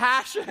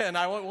passion.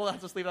 We'll have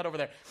to just leave that over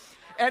there.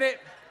 And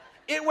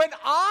it went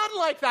on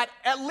like that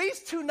at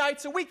least 2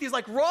 nights a week. These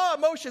like raw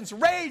emotions,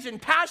 rage and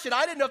passion.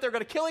 I didn't know if they were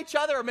going to kill each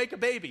other or make a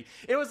baby.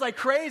 It was like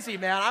crazy,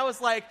 man. I was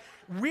like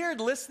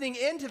weird listening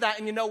into that.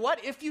 And you know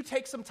what? If you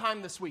take some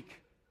time this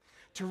week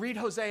to read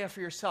Hosea for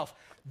yourself,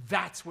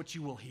 that's what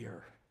you will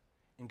hear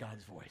in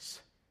God's voice.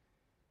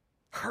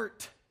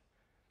 Hurt,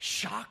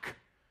 shock.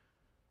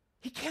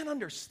 He can't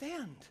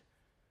understand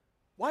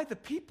why the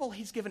people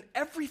he's given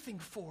everything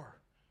for,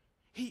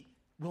 he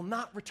will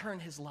not return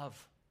his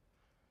love.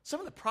 Some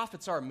of the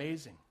prophets are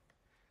amazing.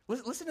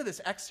 Listen to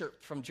this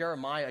excerpt from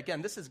Jeremiah.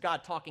 Again, this is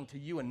God talking to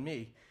you and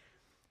me.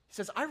 He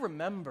says, I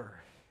remember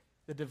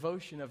the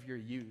devotion of your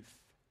youth,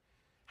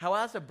 how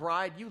as a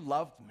bride you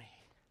loved me.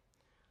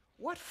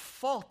 What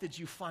fault did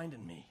you find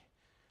in me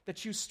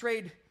that you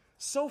strayed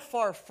so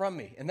far from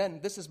me? And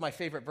then this is my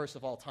favorite verse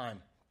of all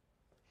time.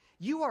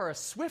 You are a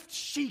swift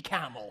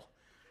she-camel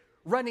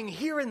running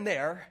here and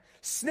there,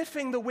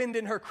 sniffing the wind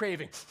in her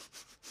craving.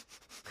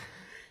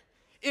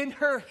 In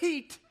her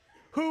heat,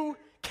 who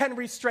can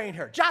restrain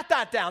her? Jot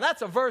that down.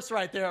 That's a verse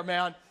right there,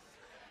 man.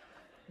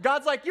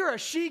 God's like, you're a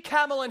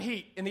she-camel in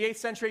heat. In the 8th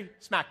century,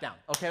 smackdown.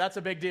 Okay, that's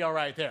a big deal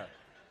right there.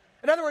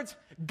 In other words,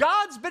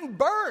 God's been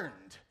burned.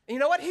 And you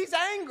know what? He's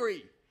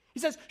angry. He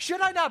says,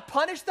 should I not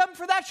punish them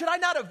for that? Should I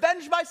not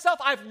avenge myself?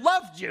 I've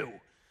loved you.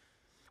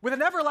 With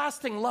an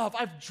everlasting love,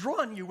 I've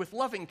drawn you with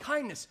loving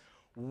kindness.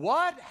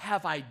 What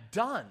have I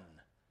done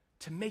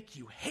to make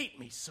you hate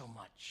me so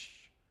much?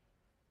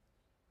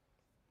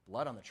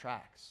 Blood on the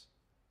tracks.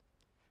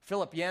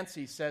 Philip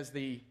Yancey says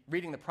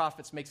reading the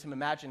prophets makes him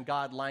imagine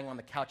God lying on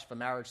the couch of a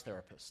marriage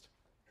therapist.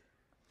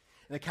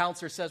 And the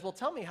counselor says, well,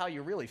 tell me how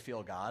you really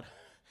feel, God.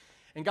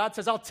 And God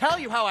says, I'll tell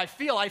you how I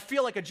feel. I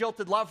feel like a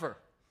jilted lover.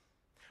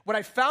 When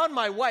I found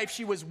my wife,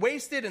 she was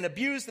wasted and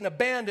abused and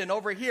abandoned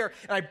over here,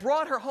 and I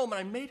brought her home, and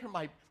I made her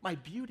my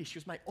beauty. She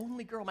was my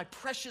only girl, my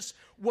precious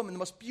woman, the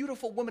most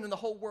beautiful woman in the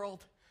whole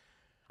world.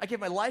 I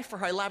gave my life for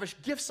her. I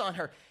lavished gifts on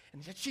her,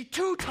 and yet she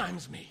 2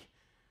 times me.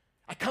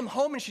 I come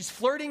home, and she's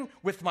flirting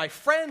with my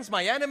friends,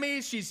 my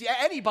enemies. She's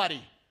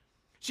anybody.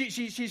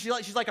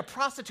 She's like a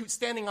prostitute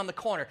standing on the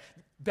corner.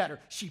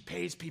 Better, she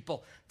pays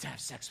people to have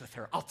sex with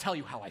her. I'll tell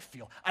you how I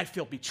feel. I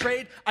feel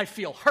betrayed. I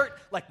feel hurt,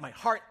 like my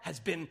heart has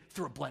been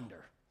through a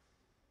blender.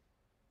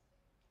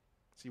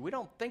 See, we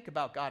don't think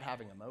about God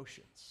having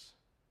emotions.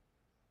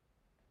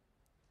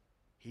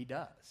 He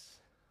does.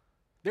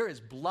 There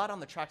is blood on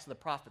the tracks of the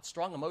prophets,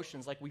 strong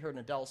emotions like we heard in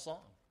Adele's song.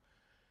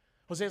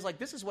 Hosea's like,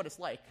 this is what it's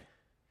like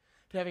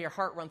to have your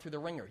heart run through the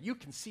ringer. You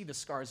can see the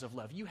scars of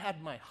love. You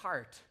had my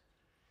heart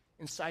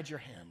inside your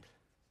hand,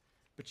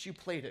 but you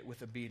played it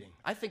with a beating.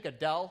 I think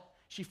Adele,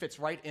 she fits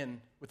right in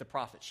with the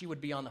prophet. She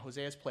would be on the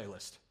Hosea's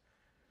playlist.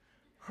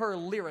 Her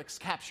lyrics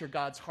capture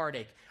God's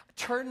heartache.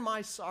 Turn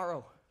my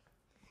sorrow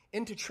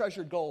into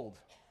treasured gold.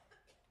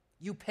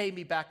 You pay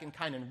me back in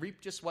kind and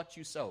reap just what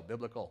you sow.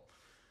 Biblical.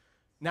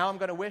 Now I'm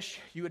going to wish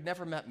you had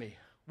never met me.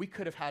 We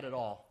could have had it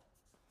all.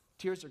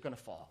 Tears are going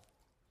to fall.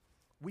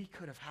 We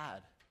could have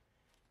had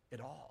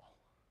it all.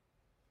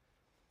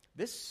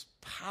 This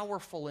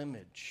powerful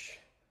image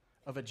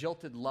of a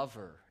jilted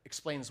lover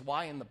explains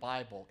why in the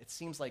Bible it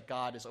seems like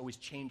God is always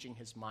changing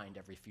his mind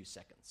every few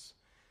seconds.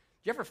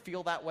 Do you ever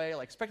feel that way?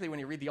 Like, especially when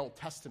you read the Old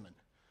Testament.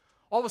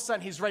 All of a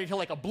sudden, he's ready to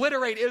like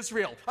obliterate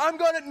Israel.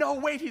 No,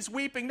 wait, he's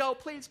weeping. No,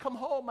 please come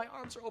home. My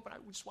arms are open. I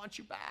just want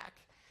you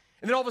back.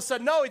 And then all of a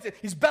sudden, no,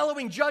 he's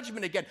bellowing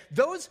judgment again.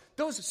 Those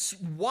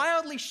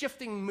wildly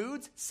shifting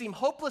moods seem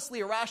hopelessly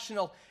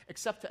irrational,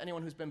 except to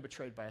anyone who's been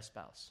betrayed by a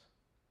spouse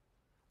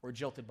or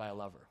jilted by a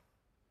lover.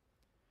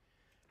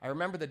 I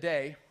remember the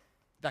day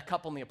that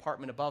couple in the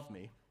apartment above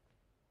me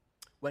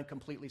went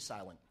completely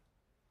silent.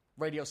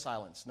 Radio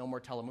silence, no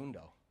more Telemundo.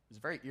 It was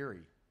very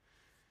eerie.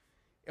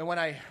 And when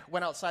I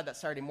went outside that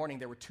Saturday morning,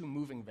 there were 2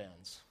 moving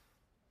vans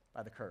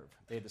by the curb.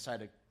 They had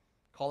decided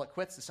to call it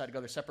quits, decided to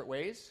go their separate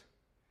ways.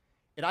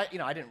 And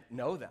I didn't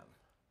know them.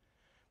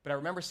 But I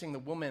remember seeing the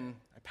woman,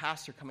 I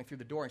passed her coming through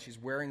the door, and she's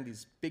wearing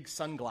these big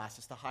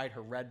sunglasses to hide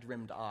her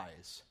red-rimmed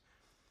eyes.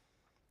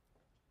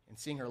 And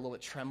seeing her a little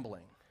bit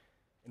trembling.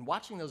 And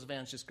watching those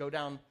vans just go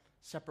down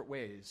separate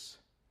ways,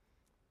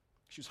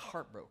 she was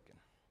heartbroken.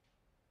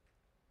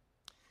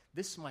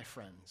 This, my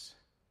friends,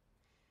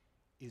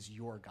 is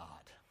your God.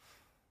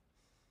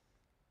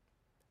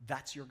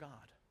 That's your God.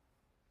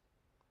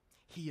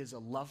 He is a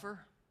lover,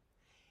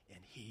 and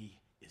he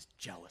is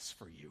jealous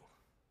for you.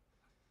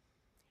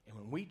 And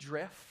when we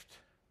drift,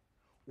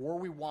 or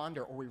we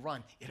wander, or we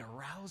run, it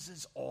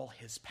arouses all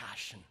his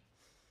passion.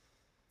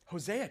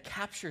 Hosea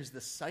captures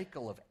the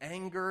cycle of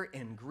anger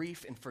and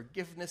grief and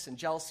forgiveness and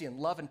jealousy and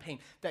love and pain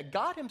that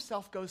God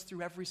himself goes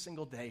through every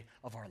single day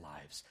of our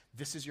lives.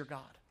 This is your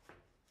God.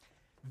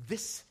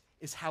 This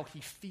is how he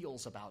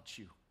feels about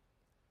you.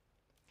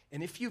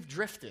 And if you've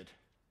drifted,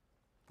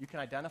 you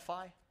can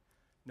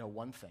know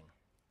one thing.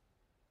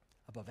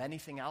 Above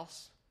anything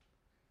else,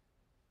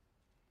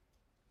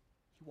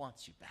 he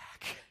wants you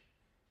back.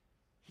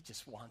 He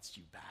just wants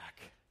you back.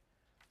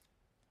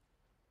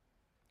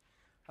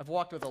 I've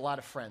walked with a lot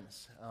of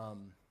friends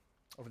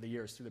over the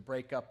years through the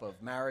breakup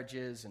of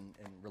marriages and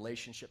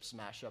relationship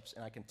smash-ups,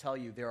 and I can tell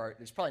you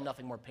there's probably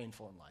nothing more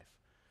painful in life.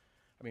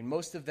 I mean,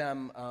 most of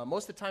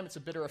the time it's a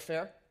bitter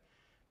affair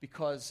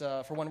because,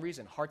 for one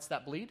reason, hearts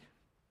that bleed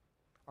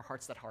are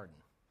hearts that harden.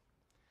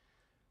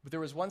 But there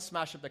was one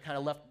smash-up that kind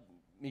of left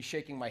me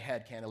shaking my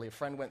head, candidly. A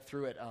friend went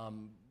through it.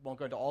 Won't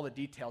go into all the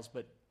details,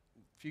 but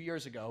a few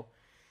years ago,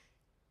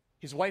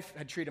 his wife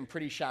had treated him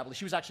pretty shabbily.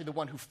 She was actually the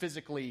one who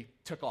physically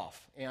took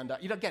off. And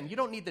again, you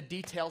don't need the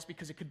details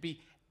because it could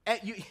be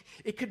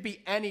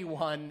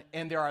anyone,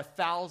 and there are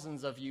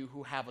thousands of you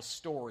who have a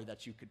story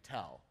that you could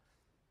tell.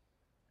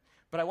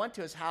 But I went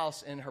to his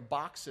house, and her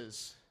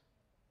boxes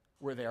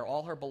were there,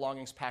 all her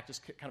belongings packed, as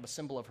kind of a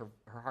symbol of her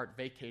heart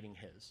vacating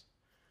his.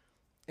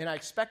 And I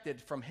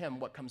expected from him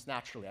what comes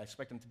naturally. I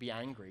expected him to be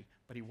angry,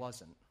 but he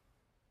wasn't.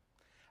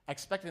 I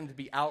expected him to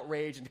be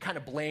outraged and to kind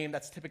of blame.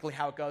 That's typically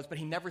how it goes. But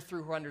he never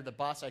threw her under the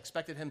bus. I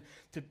expected him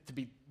to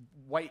be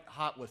white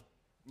hot with,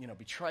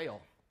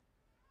 betrayal.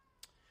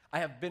 I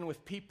have been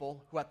with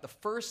people who at the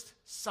first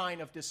sign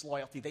of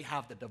disloyalty, they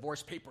have the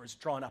divorce papers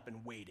drawn up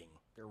and waiting.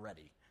 They're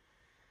ready.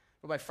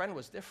 But my friend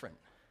was different.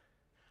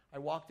 I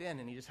walked in,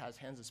 and he just has his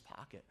hands in his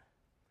pocket.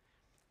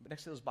 But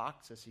next to those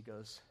boxes, he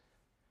goes,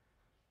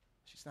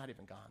 "She's not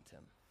even gone, Tim.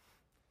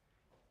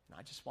 And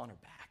I just want her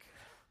back.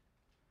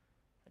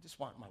 I just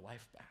want my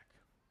wife back."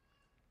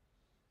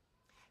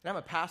 And I'm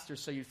a pastor,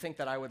 so you'd think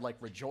that I would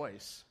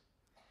rejoice.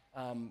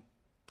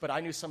 But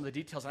I knew some of the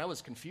details, and I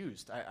was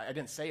confused. I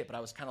didn't say it, but I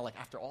was kind of like,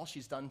 after all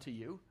she's done to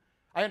you?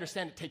 I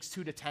understand it takes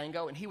 2 to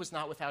tango, and he was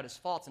not without his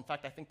faults. In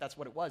fact, I think that's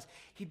what it was.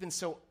 He'd been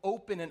so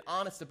open and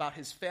honest about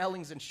his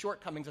failings and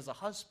shortcomings as a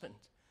husband,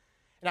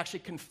 and actually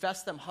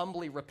confessed them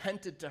humbly,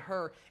 repented to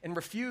her, and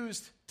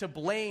refused to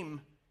blame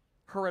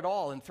her at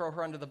all and throw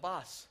her under the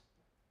bus.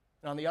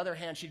 And on the other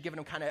hand, she'd given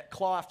him kind of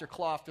claw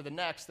after the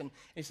next, and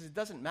he says, "It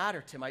doesn't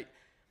matter, Tim.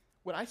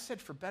 When I said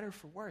for better,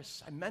 for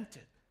worse, I meant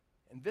it.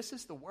 And this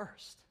is the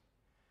worst.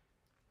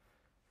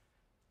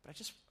 But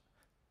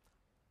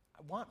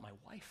I want my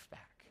wife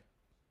back."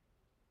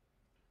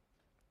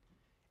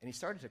 And he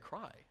started to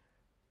cry.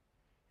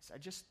 He said,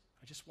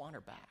 I just want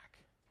her back.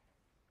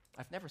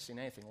 I've never seen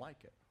anything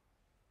like it.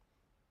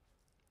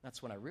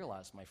 That's when I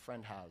realized my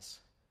friend has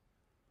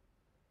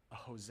a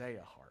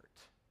Hosea heart.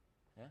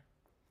 Yeah?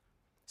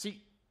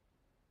 See,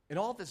 in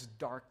all this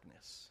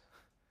darkness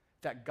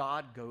that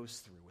God goes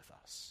through with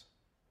us,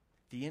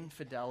 the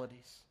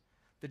infidelities,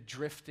 the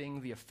drifting,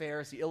 the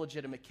affairs, the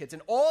illegitimate kids,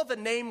 and all the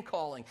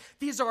name-calling,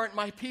 these aren't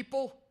my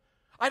people.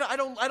 I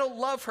don't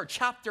love her.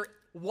 Chapter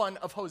 1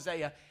 of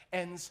Hosea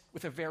ends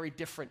with a very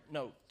different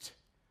note.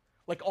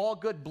 Like all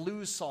good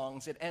blues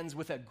songs, it ends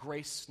with a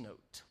grace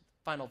note.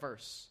 Final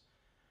verse.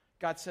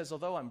 God says,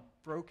 "Although I'm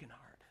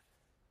brokenhearted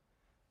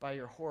by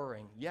your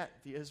whoring,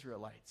 yet the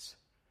Israelites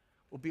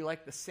will be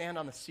like the sand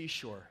on the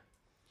seashore,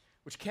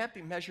 which can't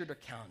be measured or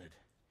counted.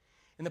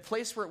 In the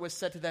place where it was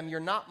said to them,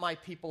 'You're not my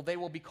people,' they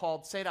will be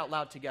called," say it out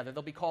loud together,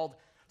 "they'll be called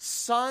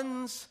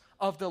sons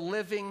of the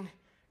living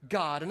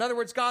God." In other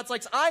words, God's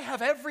like, I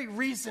have every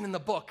reason in the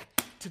book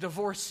to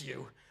divorce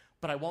you,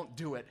 but I won't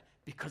do it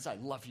because I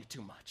love you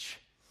too much.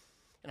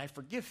 And I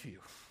forgive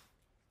you.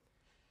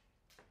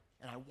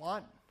 And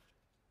I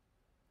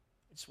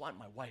just want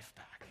my wife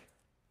back.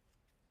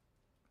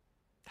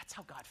 That's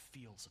how God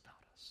feels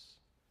about us.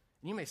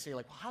 And you may say,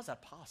 like, well, how's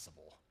that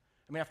possible?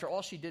 I mean, after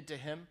all she did to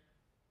him,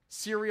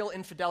 serial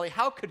infidelity,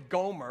 how could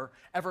Gomer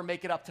ever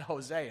make it up to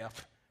Hosea?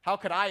 How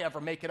could I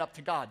ever make it up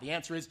to God? The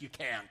answer is you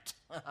can't.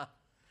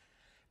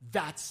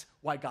 That's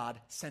why God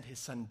sent his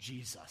son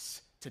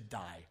Jesus to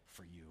die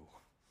for you.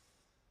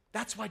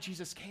 That's why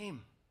Jesus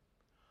came.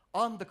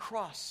 On the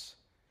cross,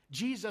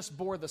 Jesus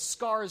bore the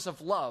scars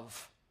of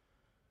love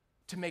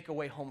to make a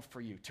way home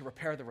for you, to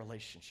repair the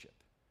relationship.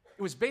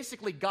 It was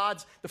basically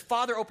the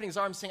Father opening his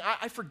arms saying,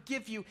 I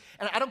forgive you,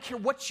 and I don't care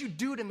what you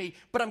do to me,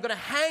 but I'm going to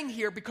hang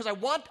here because I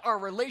want our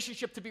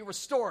relationship to be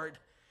restored,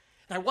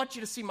 and I want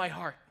you to see my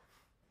heart.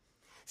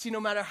 See,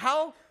 no matter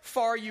how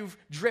far you've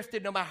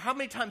drifted, no matter how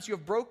many times you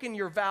have broken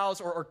your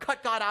vows or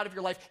cut God out of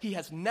your life, he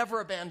has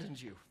never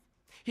abandoned you.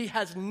 He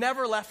has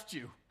never left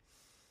you.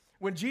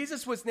 When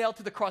Jesus was nailed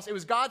to the cross, it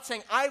was God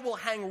saying, I will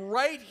hang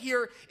right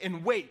here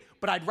and wait,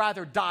 but I'd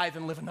rather die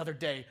than live another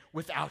day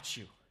without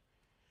you.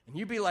 And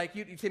you'd be like,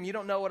 Tim, you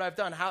don't know what I've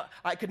done. How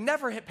I could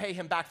never pay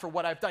him back for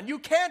what I've done. You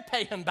can't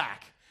pay him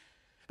back.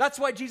 That's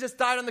why Jesus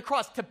died on the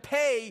cross, to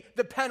pay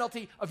the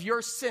penalty of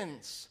your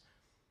sins.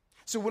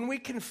 So when we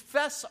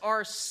confess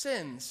our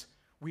sins,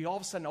 we all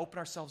of a sudden open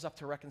ourselves up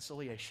to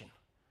reconciliation.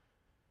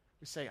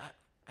 We say,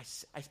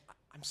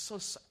 I'm so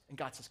sorry. And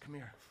God says, come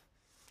here.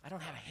 I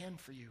don't have a hand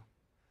for you.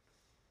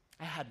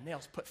 I had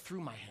nails put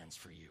through my hands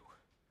for you.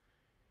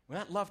 When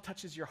that love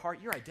touches your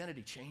heart, your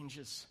identity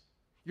changes.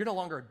 You're no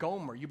longer a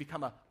Gomer. You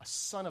become a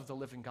son of the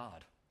living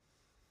God,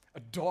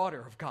 a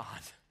daughter of God.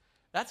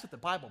 That's what the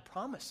Bible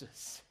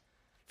promises.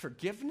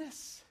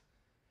 Forgiveness,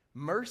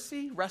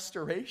 mercy,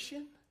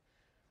 restoration.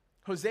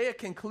 Hosea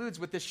concludes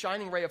with this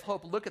shining ray of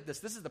hope. Look at this.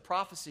 This is the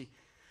prophecy.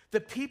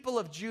 The people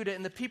of Judah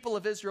and the people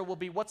of Israel will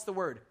be, what's the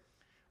word?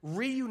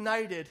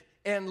 Reunited.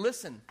 And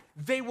listen,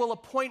 they will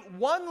appoint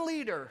one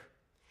leader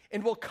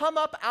and will come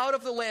up out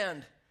of the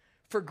land.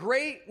 For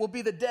great will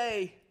be the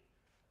day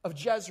of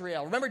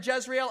Jezreel. Remember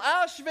Jezreel?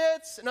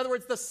 Auschwitz. In other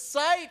words, the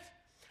site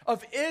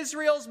of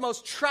Israel's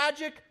most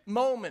tragic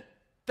moment.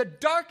 The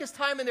darkest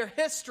time in their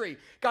history.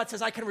 God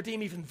says, I can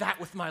redeem even that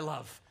with my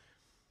love.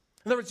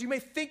 In other words, you may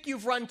think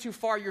you've run too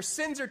far. Your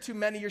sins are too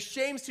many. Your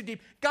shame's too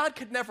deep. God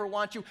could never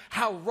want you.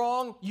 How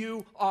wrong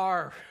you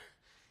are.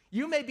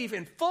 You may be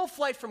in full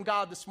flight from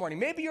God this morning.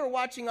 Maybe you're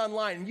watching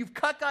online and you've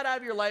cut God out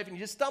of your life and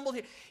you just stumbled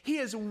here. He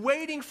is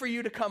waiting for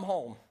you to come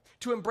home,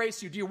 to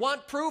embrace you. Do you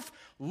want proof?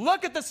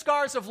 Look at the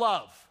scars of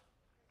love.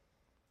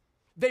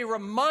 They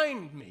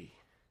remind me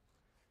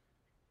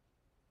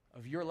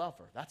of your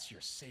lover. That's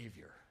your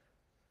Savior.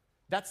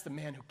 That's the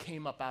man who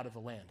came up out of the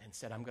land and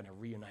said, I'm going to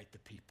reunite the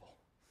people.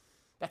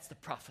 That's the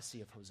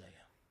prophecy of Hosea.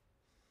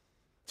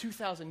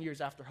 2,000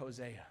 years after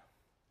Hosea,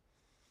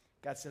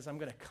 God says, I'm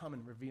going to come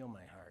and reveal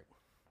my heart.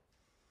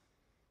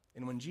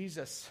 And when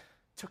Jesus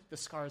took the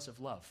scars of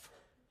love,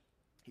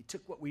 he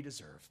took what we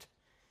deserved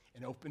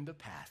and opened the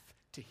path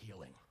to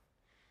healing.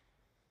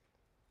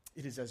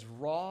 It is as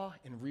raw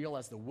and real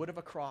as the wood of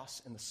a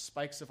cross and the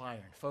spikes of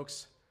iron.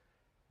 Folks,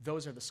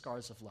 those are the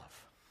scars of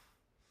love.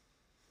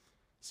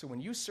 So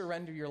when you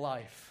surrender your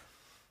life,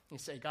 you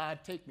say, God,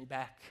 take me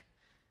back.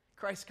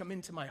 Christ, come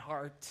into my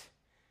heart.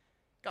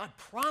 God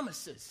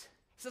promises.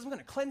 He says, I'm going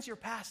to cleanse your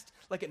past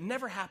like it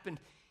never happened,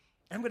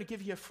 and I'm going to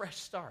give you a fresh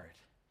start.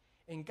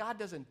 And God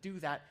doesn't do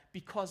that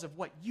because of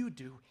what you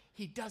do.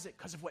 He does it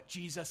because of what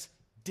Jesus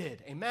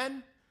did.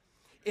 Amen?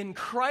 In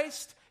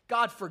Christ,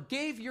 God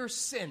forgave your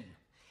sin,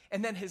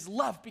 and then his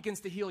love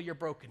begins to heal your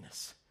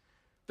brokenness.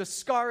 The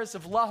scars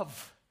of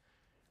love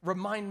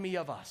remind me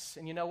of us.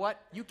 And you know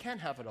what? You can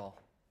have it all.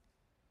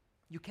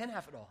 You can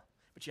have it all,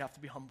 but you have to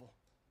be humble.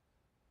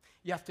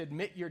 You have to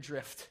admit your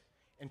drift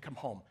and come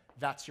home.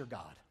 That's your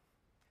God.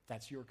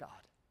 That's your God.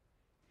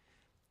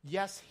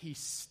 Yes, he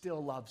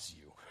still loves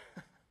you.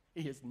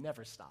 He has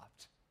never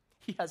stopped.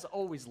 He has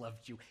always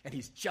loved you, and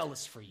he's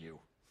jealous for you.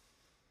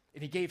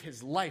 And he gave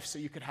his life so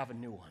you could have a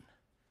new one.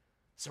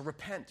 So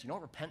repent. You know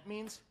what repent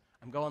means?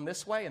 I'm going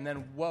this way, and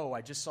then, whoa,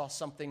 I just saw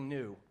something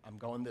new. I'm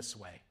going this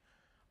way.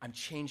 I'm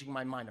changing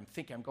my mind. I'm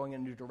thinking I'm going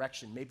in a new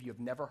direction. Maybe you've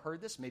never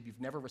heard this. Maybe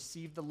you've never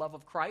received the love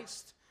of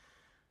Christ.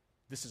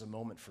 This is a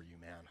moment for you,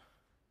 man.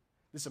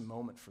 This is a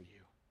moment for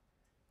you.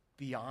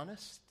 Be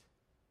honest.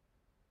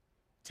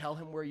 Tell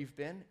him where you've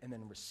been, and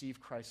then receive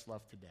Christ's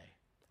love today.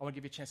 I want to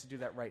give you a chance to do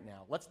that right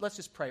now. Let's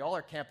just pray. All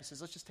our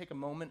campuses, let's just take a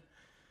moment.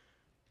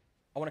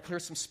 I want to clear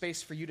some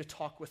space for you to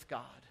talk with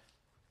God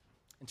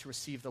and to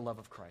receive the love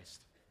of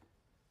Christ.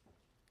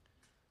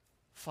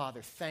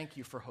 Father, thank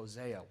you for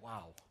Hosea.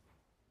 Wow.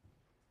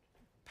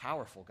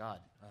 Powerful, God.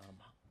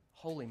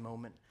 Holy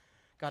moment.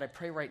 God, I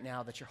pray right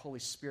now that your Holy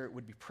Spirit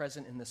would be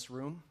present in this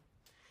room,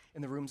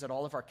 in the rooms at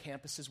all of our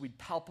campuses. We'd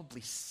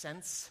palpably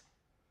sense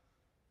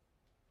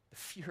the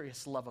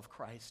furious love of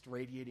Christ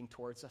radiating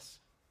towards us.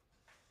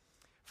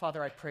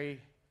 Father, I pray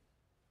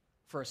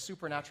for a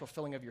supernatural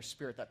filling of your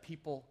Spirit, that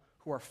people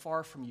who are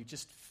far from you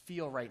just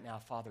feel right now,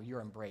 Father,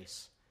 your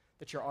embrace,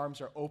 that your arms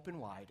are open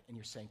wide and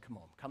you're saying, come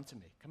on, come to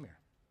me, come here,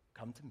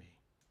 come to me.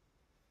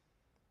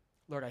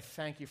 Lord, I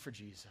thank you for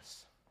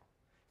Jesus.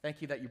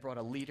 Thank you that you brought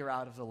a leader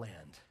out of the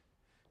land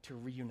to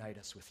reunite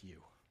us with you.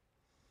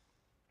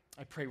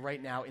 I pray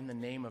right now in the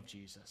name of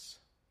Jesus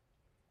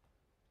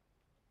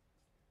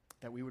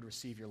that we would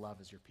receive your love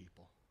as your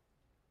people.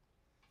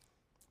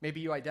 Maybe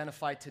you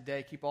identified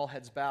today, keep all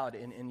heads bowed,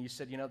 and you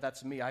said,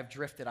 that's me. I've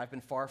drifted. I've been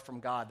far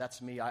from God.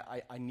 That's me.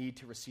 I need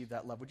to receive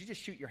that love. Would you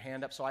just shoot your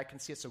hand up so I can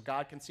see it, so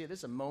God can see it? This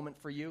is a moment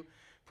for you.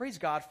 Praise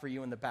God for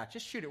you in the back.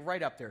 Just shoot it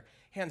right up there.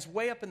 Hands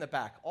way up in the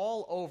back,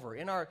 all over,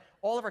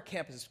 all of our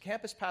campuses.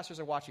 Campus pastors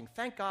are watching.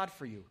 Thank God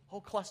for you.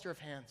 Whole cluster of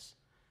hands.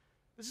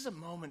 This is a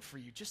moment for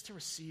you just to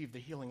receive the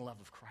healing love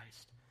of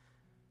Christ.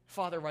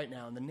 Father, right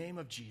now, in the name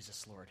of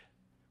Jesus, Lord,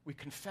 we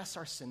confess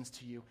our sins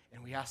to you,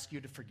 and we ask you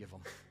to forgive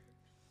them.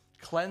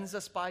 Cleanse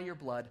us by your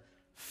blood.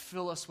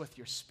 Fill us with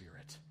your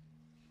Spirit.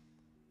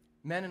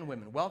 Men and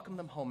women, welcome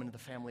them home into the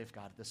family of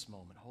God at this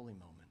moment, holy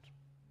moment.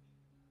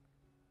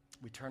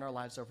 We turn our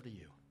lives over to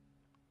you.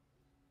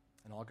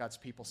 And all God's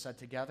people said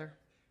together,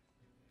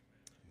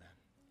 amen.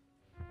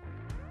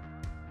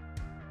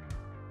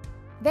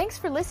 Thanks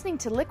for listening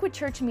to Liquid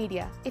Church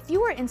Media. If you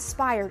were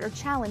inspired or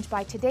challenged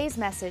by today's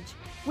message,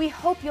 we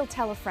hope you'll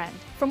tell a friend.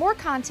 For more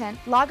content,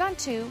 log on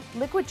to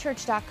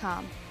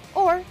liquidchurch.com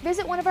or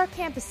visit one of our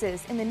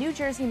campuses in the New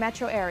Jersey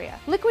metro area.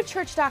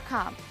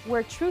 liquidchurch.com,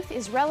 where truth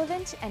is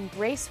relevant and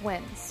grace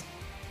wins.